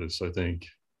status, I think,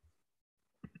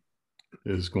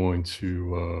 is going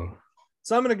to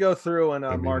so I'm going to go through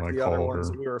and mark the other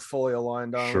ones that we were fully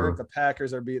aligned on. Sure. We think the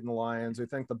Packers are beating the Lions. We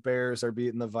think the Bears are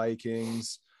beating the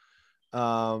Vikings.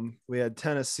 We had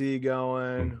Tennessee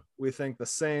going. We think the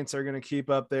Saints are going to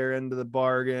keep up their end of the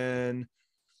bargain.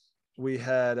 We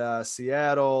had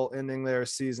Seattle ending their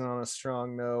season on a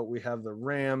strong note. We have the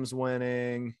Rams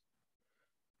winning.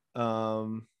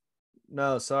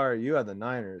 No, sorry, you had the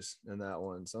Niners in that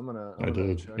one. So I'm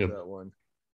gonna check that one.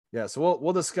 Yeah, so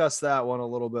we'll discuss that one a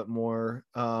little bit more.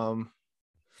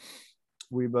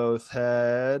 We both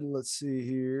had, let's see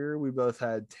here, we both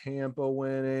had Tampa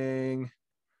winning.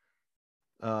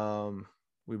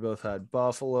 We both had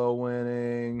Buffalo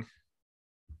winning.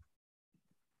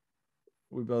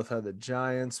 We both had the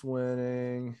Giants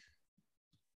winning.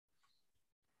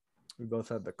 We both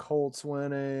had the Colts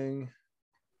winning.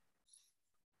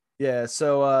 Yeah,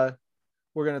 so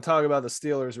we're going to talk about the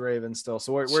Steelers-Ravens still.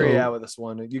 So where are you at with this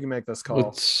one? You can make this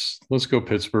call. Let's go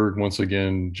Pittsburgh. Once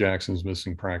again, Jackson's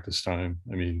missing practice time.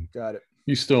 I mean, got it.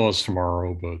 He still has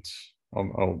tomorrow, but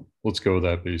let's go with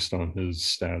that based on his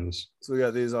status. So we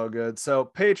got these all good. So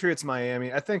Patriots,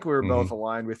 Miami. I think we were both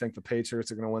aligned. We think the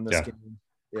Patriots are going to win this game.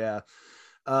 Yeah.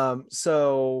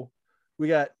 So we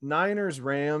got Niners,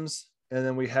 Rams, and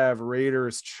then we have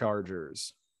Raiders,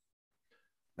 Chargers.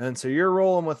 And so you're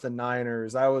rolling with the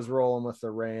Niners. I was rolling with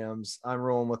the Rams. I'm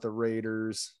rolling with the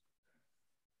Raiders.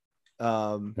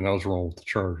 And I was rolling with the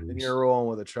Chargers. And you're rolling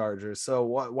with the Chargers. So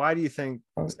why do you think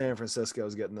San Francisco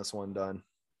is getting this one done?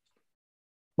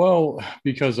 Well,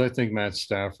 because I think Matt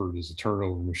Stafford is a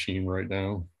turnover machine right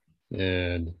now.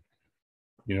 And,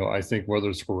 I think whether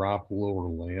it's Garoppolo or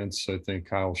Lance, I think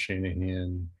Kyle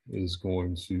Shanahan is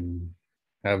going to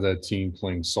have that team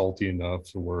playing salty enough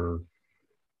to where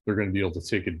they're going to be able to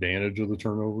take advantage of the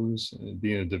turnovers and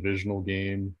being a divisional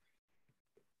game.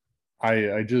 I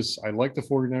like the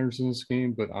 49ers in this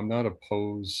game, but I'm not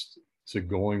opposed to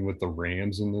going with the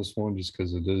Rams in this one just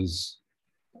because it is,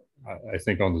 I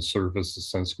think on the surface, a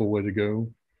sensible way to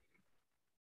go.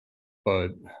 But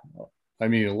I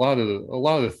mean, a lot of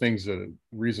the things that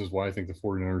reasons why I think the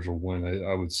 49ers will win,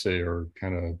 I would say are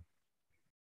kind of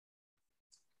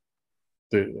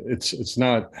it's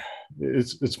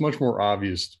much more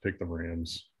obvious to pick the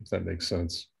Rams, if that makes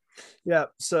sense. Yeah.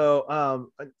 So I'm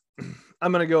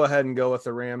going to go ahead and go with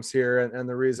the Rams here. And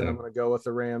the reason I'm going to go with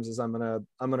the Rams is I'm going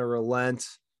to relent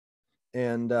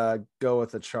and go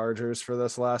with the Chargers for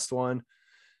this last one.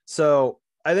 So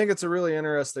I think it's a really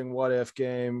interesting what if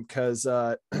game because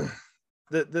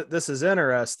this is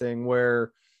interesting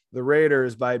where the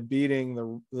Raiders, by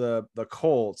beating the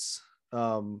Colts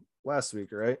last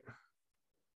week, right?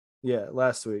 Yeah,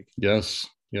 last week. Yes.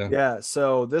 Yeah. Yeah.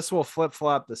 So this will flip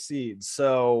flop the seeds.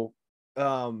 So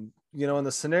in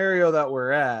the scenario that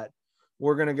we're at,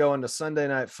 we're going to go into Sunday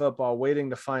Night Football waiting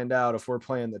to find out if we're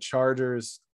playing the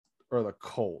Chargers or the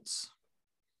Colts.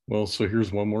 Well, so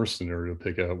here's one more scenario to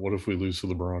pick out. What if we lose to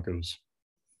the Broncos?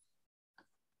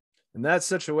 In that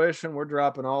situation, we're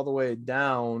dropping all the way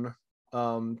down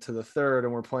to the third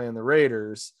and we're playing the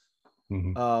Raiders.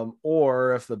 Mm-hmm.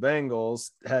 Or if the Bengals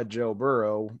had Joe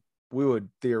Burrow, we would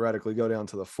theoretically go down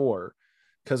to the 4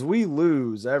 because we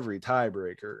lose every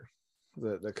tiebreaker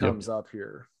that comes up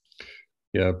here.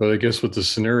 Yeah, but I guess with the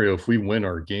scenario, if we win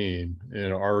our game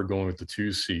and are going with the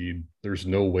 2 seed, there's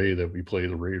no way that we play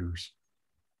the Raiders.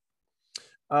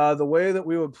 The way that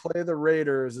we would play the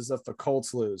Raiders is if the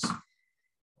Colts lose.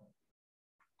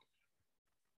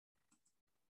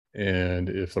 And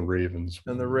if the Ravens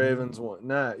win. And the Ravens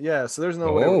won. Yeah, so there's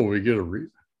no way. Oh, we get a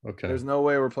okay. There's no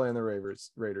way we're playing the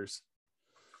Raiders.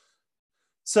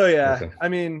 So yeah, okay. I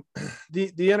mean,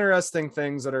 the interesting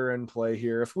things that are in play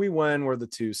here. If we win, we're the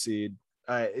 2 seed.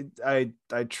 I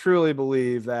truly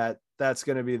believe that that's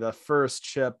going to be the first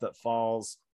chip that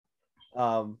falls.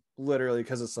 Literally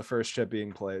because it's the first chip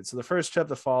being played. So the first chip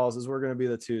that falls is we're going to be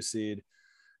the 2 seed.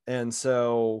 And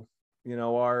so,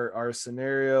 our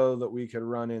scenario that we could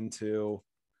run into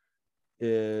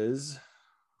is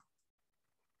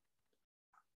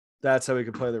that's how we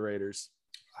could play the Raiders.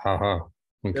 Okay.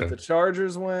 If the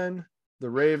Chargers win, the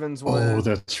Ravens win. Oh,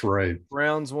 that's right.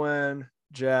 Browns win,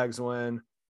 Jags win,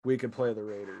 we could play the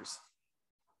Raiders.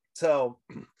 So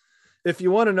if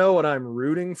you want to know what I'm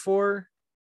rooting for,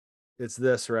 it's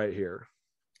this right here.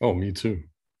 Oh, me too.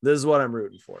 This is what I'm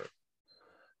rooting for.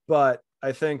 But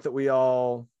I think that we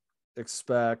all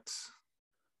expect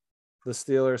the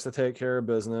Steelers to take care of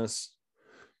business.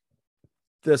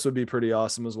 This would be pretty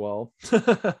awesome as well.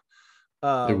 It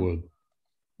would.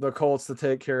 The Colts to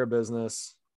take care of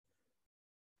business.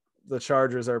 The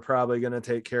Chargers are probably going to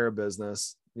take care of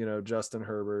business, Justin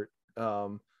Herbert.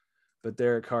 But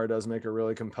Derek Carr does make a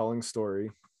really compelling story.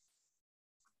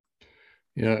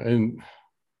 Yeah, and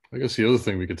I guess the other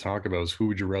thing we could talk about is who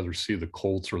would you rather see, the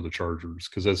Colts or the Chargers?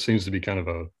 Because that seems to be kind of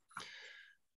a,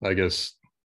 I guess,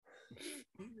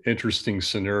 interesting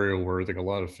scenario where I think a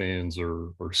lot of fans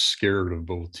are scared of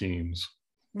both teams.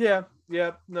 Yeah.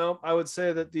 No, I would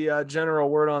say that the general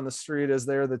word on the street is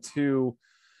they're the 2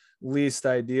 least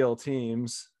ideal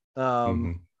teams.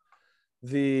 The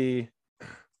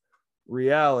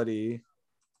reality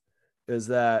is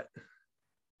that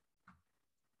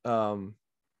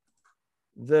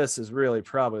this is really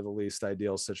probably the least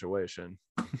ideal situation.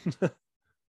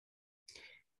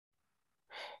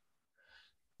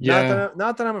 Yeah.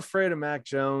 Not that I'm afraid of Mac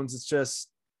Jones. It's just,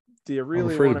 do you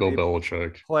really want to be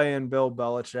Belichick playing Bill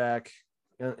Belichick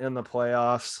in the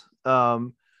playoffs?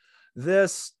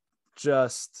 This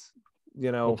just,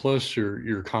 Well, plus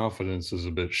your confidence is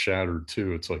a bit shattered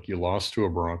too. It's like you lost to a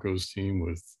Broncos team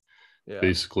with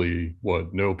basically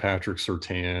no Patrick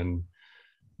Surtain,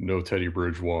 no Teddy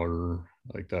Bridgewater,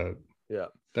 like that. Yeah.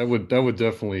 That would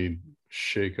definitely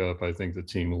shake up, I think, the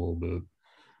team a little bit.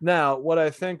 Now, what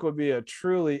I think would be a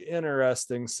truly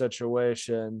interesting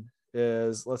situation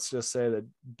is, let's just say that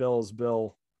Bill's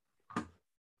Bill.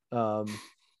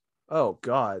 Oh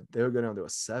God, they would go down to a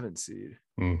 7 seed.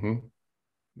 Mm-hmm.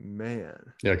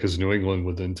 Man. Yeah, because New England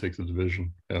would then take the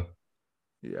division. Yeah.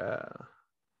 Yeah.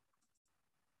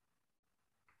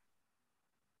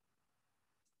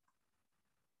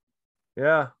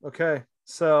 Yeah. Okay.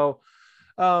 So,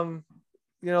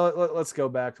 let's go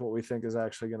back to what we think is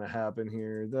actually going to happen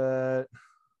here. That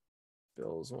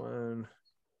Bills win.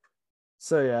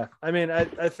 So, yeah, I mean,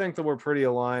 I think that we're pretty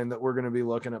aligned that we're going to be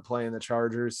looking at playing the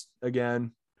Chargers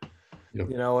again. Yep.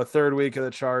 A third week of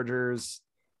the Chargers,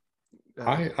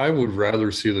 I would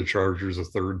rather see the Chargers a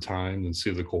third time than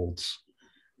see the Colts,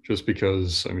 just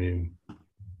because, I mean,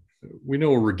 we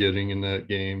know what we're getting in that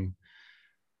game.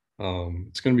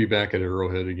 It's going to be back at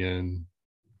Arrowhead again.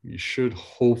 You should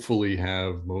hopefully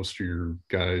have most of your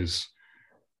guys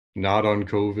not on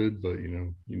COVID, but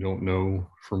you don't know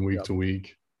from week to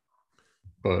week.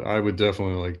 But I would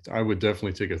definitely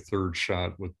take a third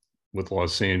shot with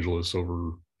Los Angeles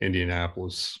over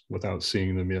Indianapolis without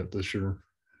seeing them yet this year.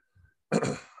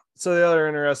 So the other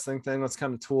interesting thing, let's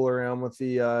kind of tool around with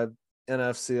the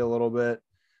NFC a little bit.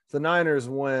 If the Niners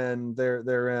win,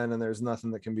 they're in, and there's nothing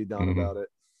that can be done about it.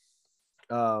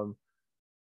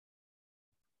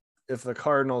 If the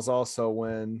Cardinals also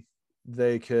win,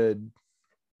 they could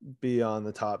be on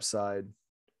the top side.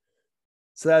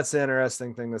 So that's the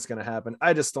interesting thing that's going to happen.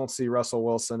 I just don't see Russell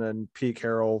Wilson and Pete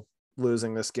Carroll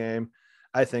losing this game.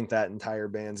 I think that entire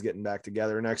band's getting back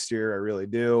together next year. I really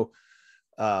do.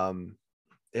 And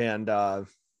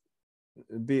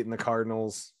beating the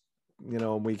Cardinals,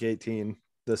 in week 18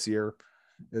 this year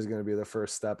is going to be the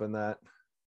first step in that.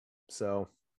 So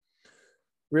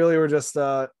really, we're just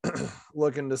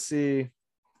looking to see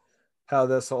how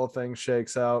this whole thing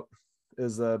shakes out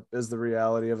is the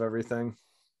reality of everything.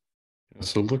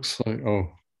 So it looks like,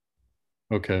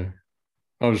 okay.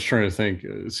 I was trying to think.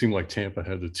 It seemed like Tampa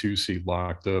had the 2 seed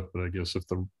locked up, but I guess if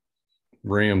the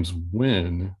Rams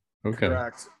win, okay.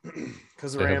 Correct.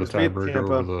 Because the Rams beat Tampa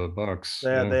over the Bucks.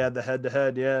 They had the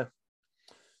head-to-head, yeah.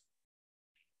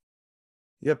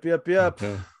 Yep.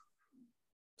 Okay.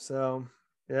 So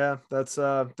yeah, that's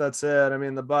it. I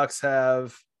mean, the Bucks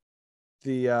have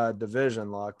the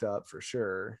division locked up for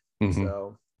sure. Mm-hmm.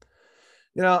 So,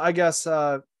 I guess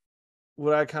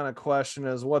what I kind of question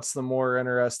is what's the more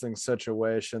interesting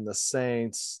situation? The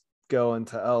Saints going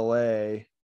to LA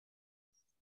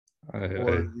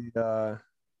or the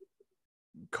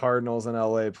Cardinals and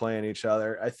LA playing each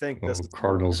other. I think this is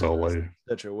Cardinals LA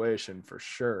situation for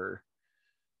sure.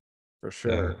 For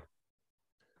sure.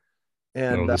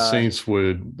 Yeah. And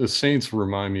the Saints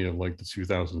remind me of like the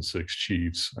 2006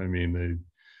 Chiefs. I mean,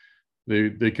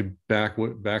 they could back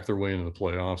their way into the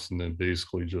playoffs and then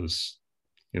basically just,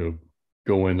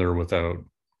 go in there without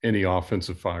any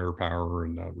offensive firepower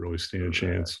and not really stand a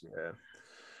chance. Yeah.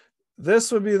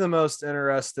 This would be the most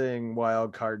interesting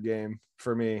wild card game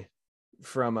for me.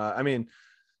 From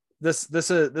this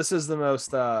is the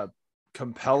most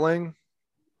compelling.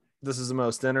 This is the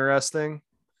most interesting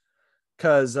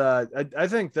because I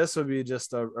think this would be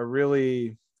just a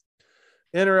really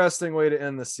interesting way to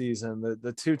end the season.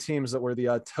 The two teams that were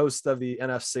the toast of the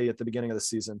NFC at the beginning of the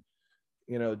season,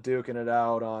 duking it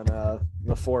out on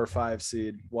the 4 or 5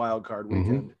 seed wild card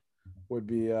weekend would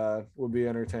be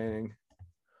entertaining.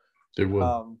 It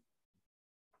would.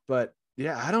 But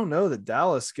yeah, I don't know that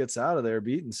Dallas gets out of there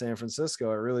beating San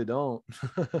Francisco. I really don't.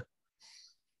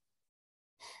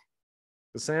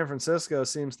 San Francisco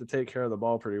seems to take care of the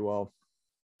ball pretty well.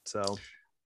 So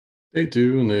they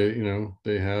do, and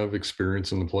they have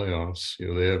experience in the playoffs.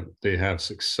 They have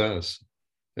success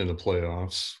in the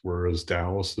playoffs, whereas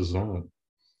Dallas does not.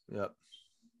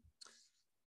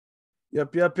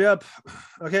 Yep.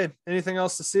 Okay. Anything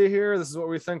else to see here? This is what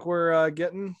we think we're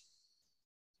getting.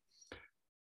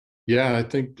 Yeah, I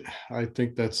think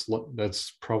that's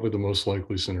probably the most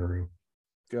likely scenario.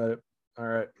 Got it. All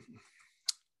right.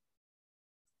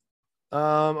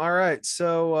 All right.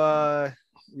 So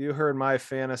you heard my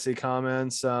fantasy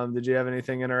comments. Did you have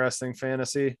anything interesting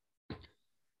fantasy?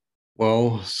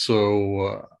 Well,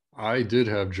 so I did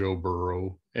have Joe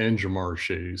Burrow and Ja'Marr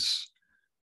Chase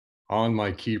on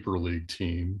my keeper league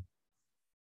team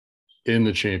in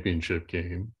the championship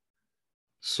game.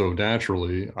 So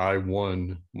naturally, I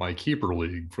won my keeper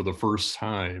league for the first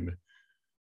time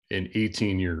in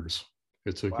 18 years.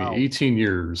 It took me 18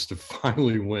 years to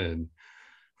finally win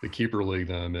the keeper league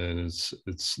that I'm in.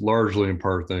 It's largely in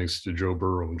part thanks to Joe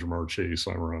Burrow and Ja'Marr Chase,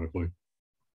 ironically.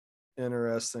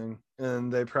 Interesting.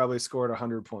 And they probably scored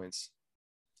 100 points.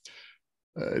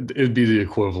 It'd be the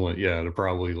equivalent, to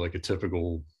probably like a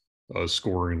typical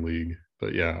scoring league.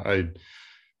 But yeah,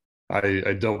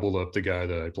 I doubled up the guy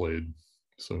that I played.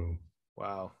 So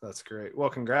wow, that's great. Well,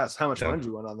 congrats. How much money did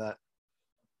you win on that?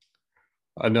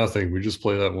 Nothing. We just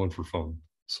play that one for fun.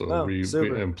 So we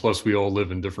and plus we all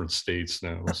live in different states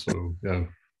now. So yeah.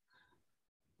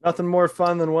 Nothing more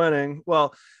fun than winning.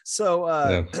 Well,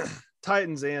 so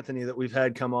Titans Anthony that we've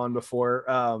had come on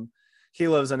before. He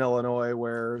lives in Illinois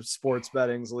where sports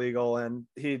betting's legal, and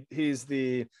he's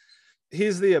the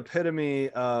epitome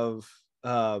of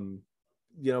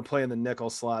playing the nickel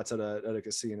slots at a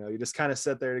casino. You just kind of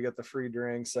sit there to get the free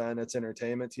drinks and it's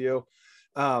entertainment to you.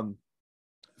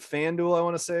 FanDuel, I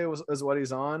want to say is what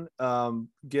he's on,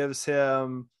 gives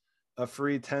him a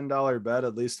free $10 bet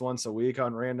at least once a week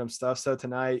on random stuff. So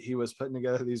tonight he was putting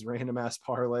together these random ass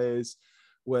parlays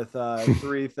with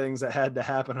 3 things that had to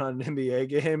happen on an NBA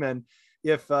game. And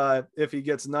if he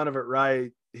gets none of it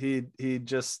right, he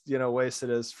just, wasted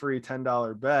his free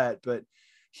 $10 bet. But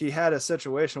he had a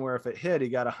situation where if it hit, he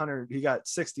got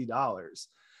 $60.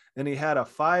 And he had a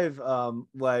 5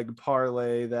 leg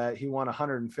parlay that he won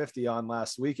 150 on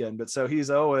last weekend. But so he's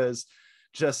always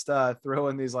just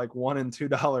throwing these like $1 and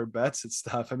 $2 bets and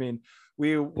stuff. I mean,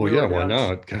 why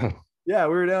not? Yeah,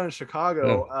 we were down in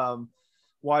Chicago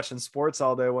watching sports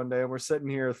all day one day, and we're sitting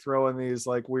here throwing these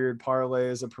like weird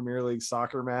parlays of Premier League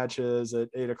soccer matches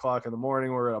at 8:00 in the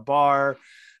morning. We're at a bar,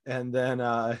 and then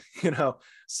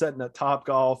setting at Top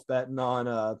Golf, betting on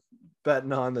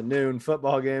the noon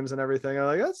football games and everything. I'm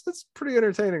like, that's pretty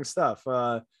entertaining stuff.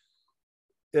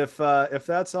 If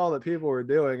that's all that people were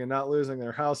doing and not losing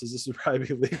their houses, this would probably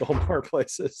be legal in more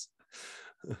places.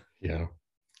 Yeah.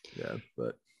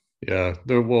 But yeah,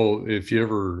 well, if you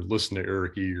ever listen to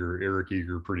Eric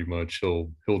Eager, pretty much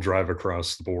he'll drive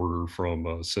across the border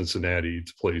from Cincinnati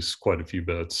to place quite a few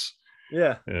bets.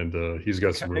 Yeah, and he's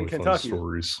got some really fun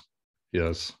stories.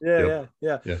 Yes. Yeah.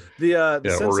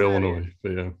 Or Illinois.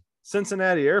 But yeah.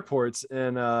 Cincinnati Airport's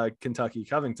in Kentucky,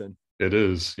 Covington. It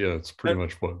is. Yeah, it's pretty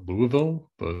much what,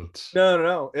 Louisville, but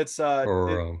no. It's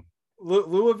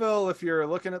Louisville. If you're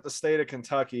looking at the state of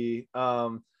Kentucky,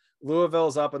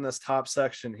 Louisville's up in this top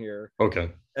section here.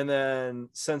 Okay. And then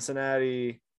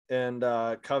Cincinnati and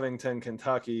Covington,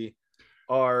 Kentucky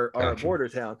are a border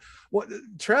town.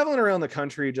 Traveling around the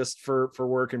country just for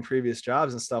work and previous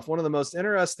jobs and stuff, one of the most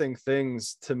interesting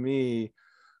things to me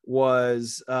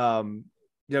was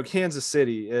Kansas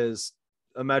City is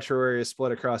a metro area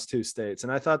split across 2 states.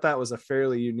 And I thought that was a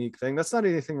fairly unique thing. That's not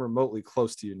anything remotely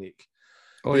close to unique.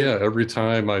 Oh yeah. Every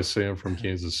time I say I'm from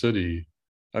Kansas City,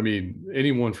 I mean,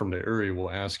 anyone from the area will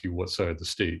ask you what side of the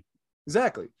state.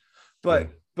 Exactly. But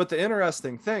the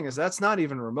interesting thing is that's not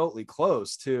even remotely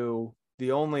close to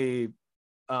the only,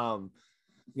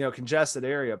 congested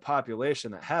area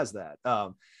population that has that.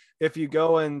 If you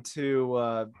go into,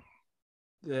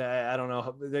 I don't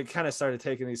know, they kind of started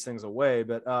taking these things away,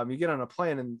 but you get on a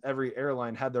plane and every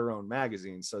airline had their own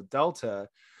magazine. So Delta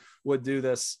would do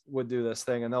this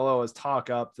thing, and they'll always talk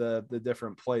up the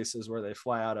different places where they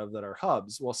fly out of that are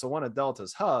hubs. Well, so one of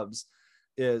Delta's hubs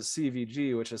is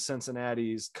CVG, which is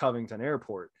Cincinnati's Covington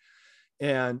Airport.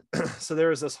 And so there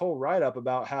was this whole write-up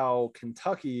about how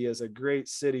Kentucky is a great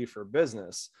city for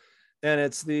business. And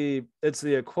it's the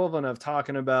equivalent of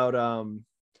talking about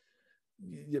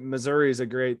Missouri is a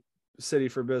great city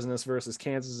for business versus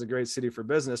Kansas is a great city for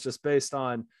business, just based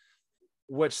on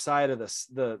which side of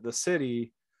the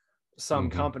city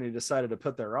some company decided to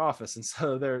put their office. And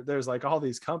so there's like all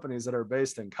these companies that are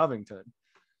based in Covington.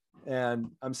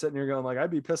 And I'm sitting here going like, I'd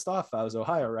be pissed off if I was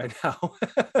Ohio right now.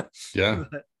 Yeah.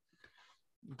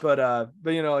 But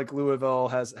like Louisville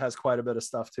has quite a bit of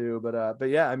stuff too. But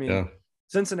yeah, I mean,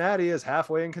 Cincinnati is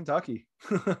halfway in Kentucky.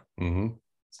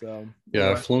 So yeah,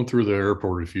 I've flown through the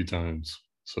airport a few times.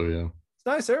 So yeah, it's a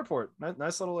nice airport.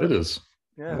 Nice little airport. It is.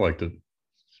 Yeah, I liked it.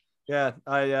 Yeah,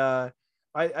 I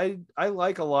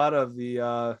like a lot of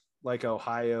the like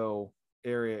Ohio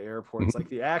area airports. Like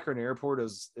the Akron airport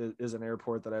is an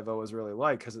airport that I've always really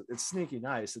liked because it's sneaky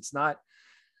nice. It's not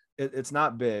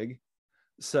big,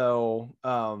 so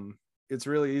it's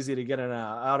really easy to get in and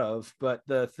out of. But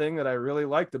the thing that I really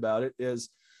liked about it is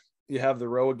you have the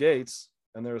row of gates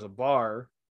and there's a bar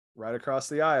right across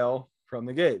the aisle from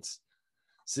the gates,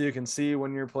 so you can see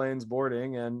when your plane's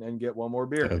boarding and get one more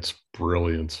beer. That's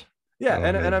brilliant. Yeah,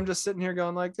 and I'm just sitting here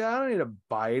going like, I don't need to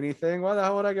buy anything. Why the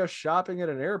hell would I go shopping at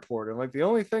an airport? And like the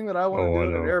only thing that I want to do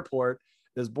at an airport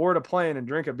is board a plane and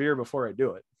drink a beer before I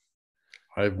do it.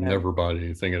 I've never bought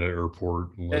anything at an airport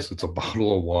unless it's a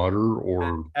bottle of water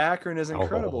or Akron is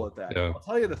incredible at that. Yeah. I'll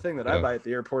tell you the thing that I buy at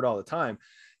the airport all the time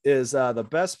is the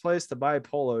best place to buy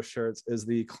polo shirts is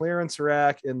the clearance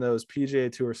rack in those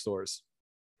PGA Tour stores.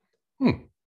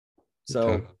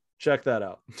 So check that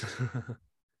out.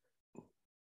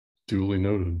 Duly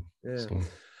noted. Yeah.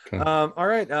 So, all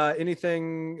right.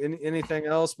 Anything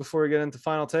else before we get into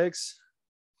final takes?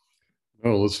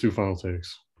 Oh, let's do final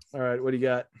takes. All right. What do you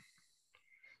got?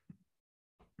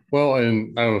 Well,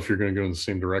 and I don't know if you're going to go in the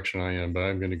same direction I am, but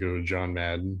I'm going to go to John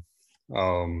Madden.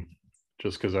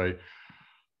 Just because I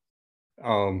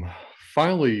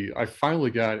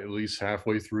finally got at least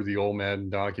halfway through the Old Madden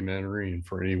documentary. And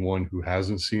for anyone who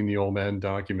hasn't seen the Old Madden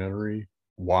documentary,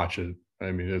 watch it.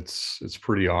 I mean, it's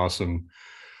pretty awesome.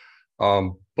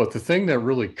 But the thing that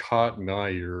really caught my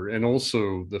ear, and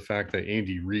also the fact that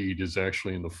Andy Reid is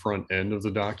actually in the front end of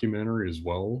the documentary as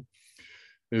well,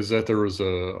 is that there was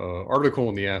a article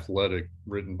in the Athletic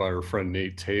written by our friend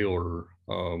Nate Taylor,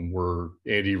 where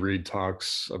Andy Reid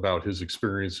talks about his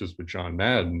experiences with John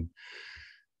Madden.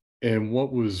 And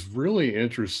what was really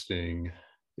interesting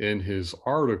in his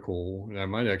article, and I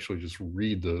might actually just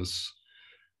read this.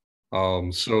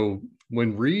 So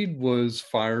when Reid was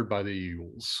fired by the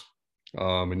Eagles,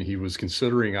 and he was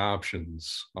considering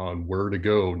options on where to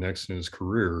go next in his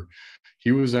career,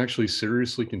 he was actually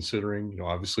seriously considering,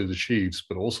 obviously the Chiefs,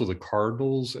 but also the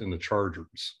Cardinals and the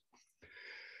Chargers.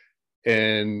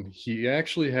 And he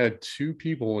actually had two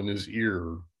people in his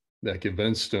ear that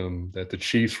convinced him that the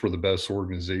Chiefs were the best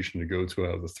organization to go to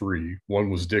out of the three. One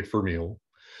was Dick Vermeil,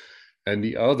 and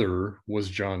the other was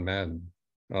John Madden,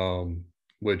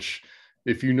 which,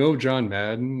 if you know John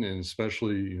Madden, and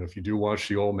especially if you do watch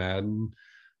the old Madden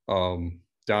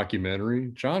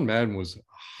documentary, John Madden was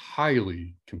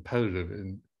highly competitive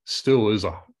and still is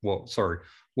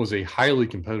was a highly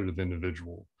competitive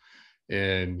individual.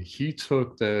 And he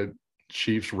took that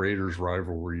Chiefs Raiders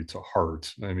rivalry to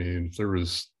heart. I mean, there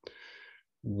was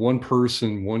one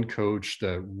person, one coach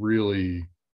that really,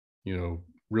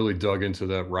 really dug into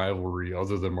that rivalry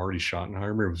other than Marty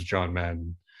Schottenheimer. It was John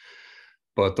Madden.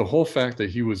 But the whole fact that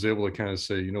he was able to kind of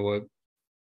say, you know what,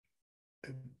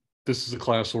 this is a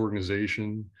class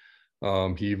organization.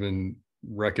 He even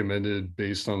recommended,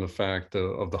 based on the fact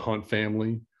of the Hunt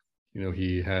family,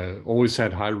 he had always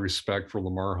had high respect for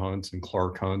Lamar Hunt and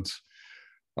Clark Hunt.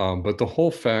 But the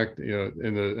whole fact,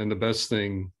 and the best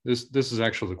thing, this is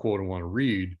actually the quote I want to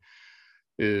read,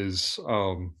 is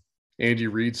Andy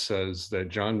Reid says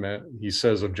that he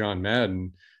says of John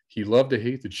Madden, he loved to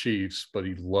hate the Chiefs, but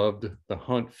he loved the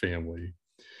Hunt family.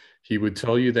 He would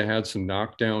tell you they had some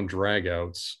knockdown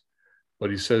dragouts,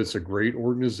 but he said it's a great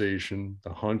organization.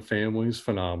 The Hunt family is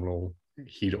phenomenal.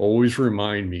 He'd always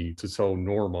remind me to tell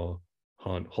Norma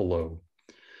Hunt hello.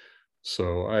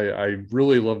 So I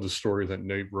really love the story that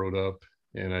Nate wrote up,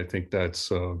 and I think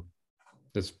that's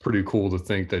pretty cool to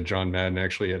think that John Madden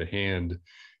actually had a hand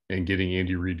in getting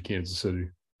Andy Reid to Kansas City.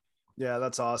 Yeah,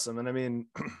 that's awesome. And I mean,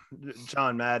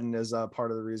 John Madden is part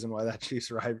of the reason why that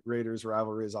Chiefs Raiders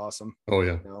rivalry is awesome. Oh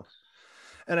yeah.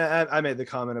 And I made the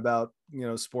comment about,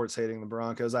 sports hating the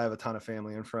Broncos. I have a ton of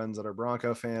family and friends that are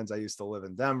Bronco fans. I used to live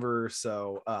in Denver.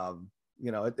 So,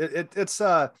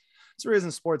 it's the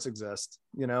reason sports exist.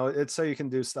 It's so you can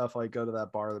do stuff like go to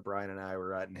that bar that Brian and I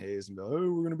were at in Hayes and be like,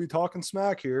 oh, we're going to be talking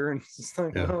smack here. And it's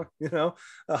like,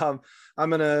 I'm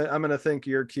going to think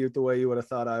you're cute the way you would have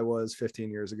thought I was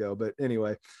 15 years ago. But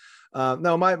anyway,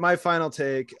 no, my final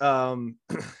take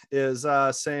is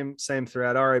same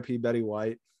thread, RIP Betty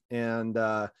White. And,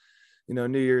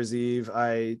 New Year's Eve,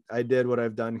 I did what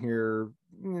I've done here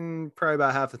probably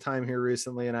about half the time here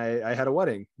recently. And I had a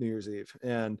wedding New Year's Eve.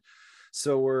 And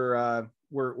so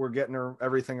we're getting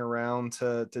everything around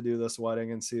to do this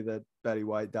wedding and see that Betty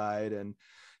White died. And,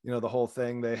 the whole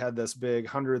thing, they had this big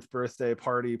 100th birthday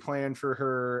party planned for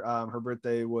her. Her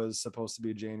birthday was supposed to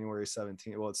be January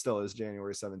 17th. Well, it still is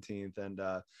January 17th. And,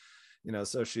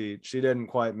 so she didn't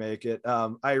quite make it.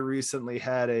 I recently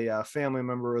had a family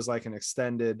member, was like an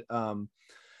extended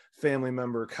family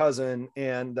member cousin,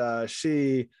 and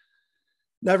she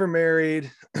never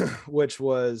married, which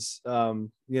was,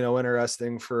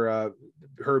 interesting for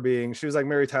her being, she was like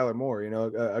Mary Tyler Moore,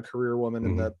 a career woman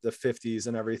in the 50s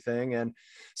and everything. And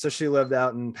so she lived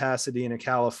out in Pasadena,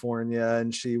 California,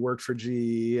 and she worked for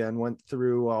GE and went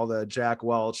through all the Jack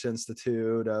Welch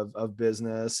Institute of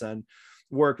Business and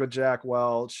worked with Jack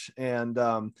Welch. And,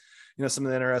 some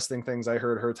of the interesting things I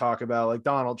heard her talk about, like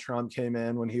Donald Trump came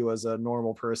in when he was a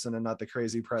normal person and not the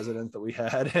crazy president that we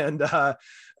had, and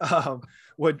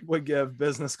would give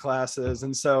business classes.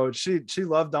 And so she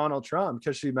loved Donald Trump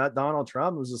because she met Donald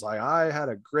Trump and was just like, I had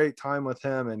a great time with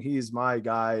him and he's my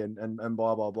guy, and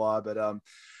blah, blah, blah. But,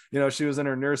 she was in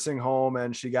her nursing home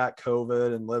and she got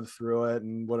COVID and lived through it,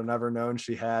 and would have never known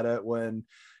she had it when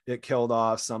it killed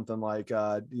off something like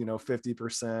 50%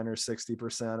 or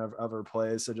 60% of her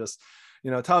plays. So just,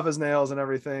 tough as nails and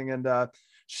everything. And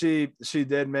she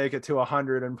did make it to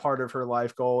 100, and part of her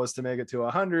life goal was to make it to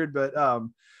 100. But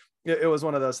it was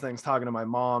one of those things, talking to my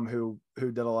mom who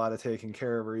did a lot of taking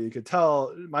care of her. You could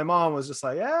tell my mom was just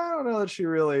like, yeah, I don't know that she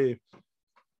really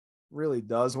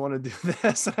does want to do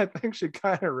this. And I think she'd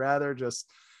kind of rather just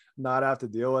not have to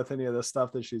deal with any of the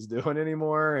stuff that she's doing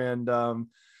anymore. And,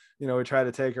 we try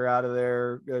to take her out of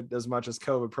there as much as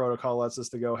COVID protocol lets us,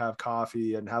 to go have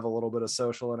coffee and have a little bit of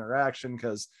social interaction,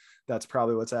 because that's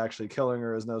probably what's actually killing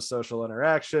her, is no social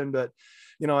interaction. But,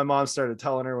 my mom started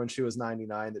telling her when she was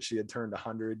 99 that she had turned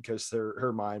 100 because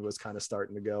her mind was kind of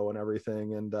starting to go and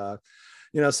everything. And,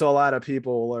 so a lot of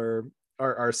people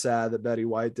are sad that Betty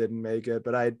White didn't make it,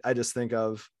 but I just think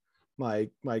of my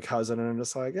cousin and I'm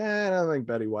just like, I don't think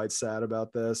Betty White's sad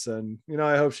about this. And,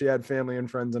 I hope she had family and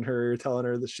friends in her telling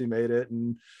her that she made it.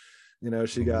 And,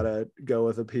 she got to go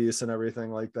with a piece and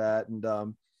everything like that. And,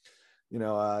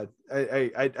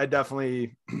 I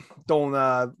definitely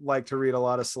don't like to read a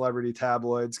lot of celebrity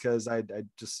tabloids because I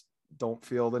just don't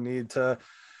feel the need to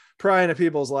pry into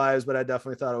people's lives, but I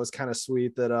definitely thought it was kind of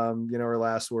sweet that, her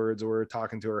last words were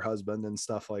talking to her husband and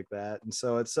stuff like that. And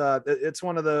so it's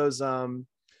one of those,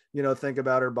 think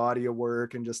about her body of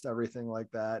work and just everything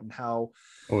like that and how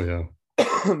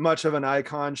much of an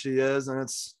icon she is. And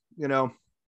it's,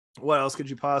 what else could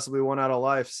you possibly want out of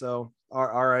life? So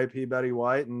R.I.P. Betty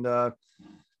White, and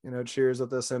cheers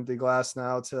with this empty glass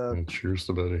now to cheers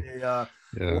to Betty.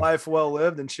 Life well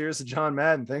lived, and cheers to John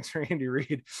Madden. Thanks for Andy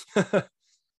Reid. I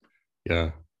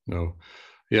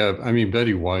mean,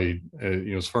 Betty White,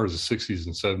 as far as the 60s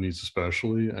and 70s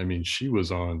especially, I mean, she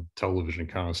was on television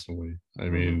constantly. I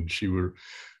mean,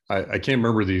 I can't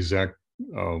remember the exact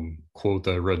quote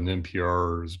that I read in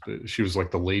NPR, but she was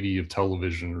like the lady of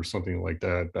television or something like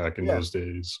that back in those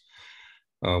days,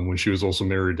 when she was also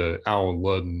married to Alan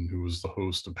Ludden, who was the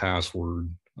host of Password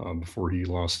before he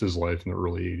lost his life in the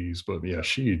early 80s. But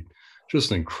she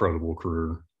just an incredible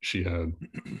career she had.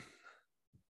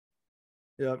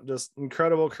 Yeah, just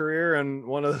incredible career. And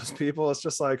one of those people, it's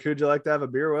just like, who'd you like to have a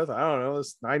beer with? I don't know,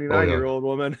 this 99-year-old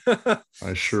woman.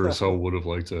 I sure as hell would have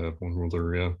liked to have one with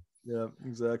her. Yeah,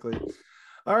 exactly.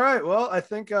 All right. Well, I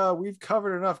think we've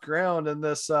covered enough ground in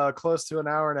this close to an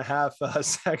hour and a half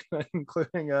segment,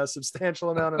 including a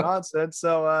substantial amount of nonsense.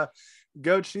 So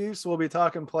go Chiefs. We'll be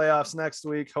talking playoffs next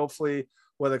week, hopefully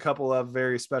with a couple of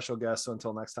very special guests. So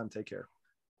until next time, take care.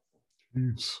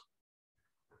 Chiefs.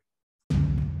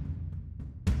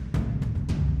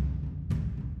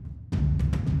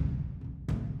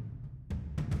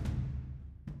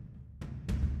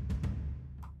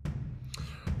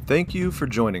 Thank you for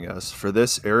joining us for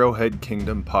this Arrowhead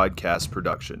Kingdom podcast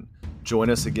production. Join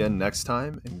us again next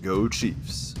time, and go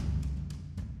Chiefs.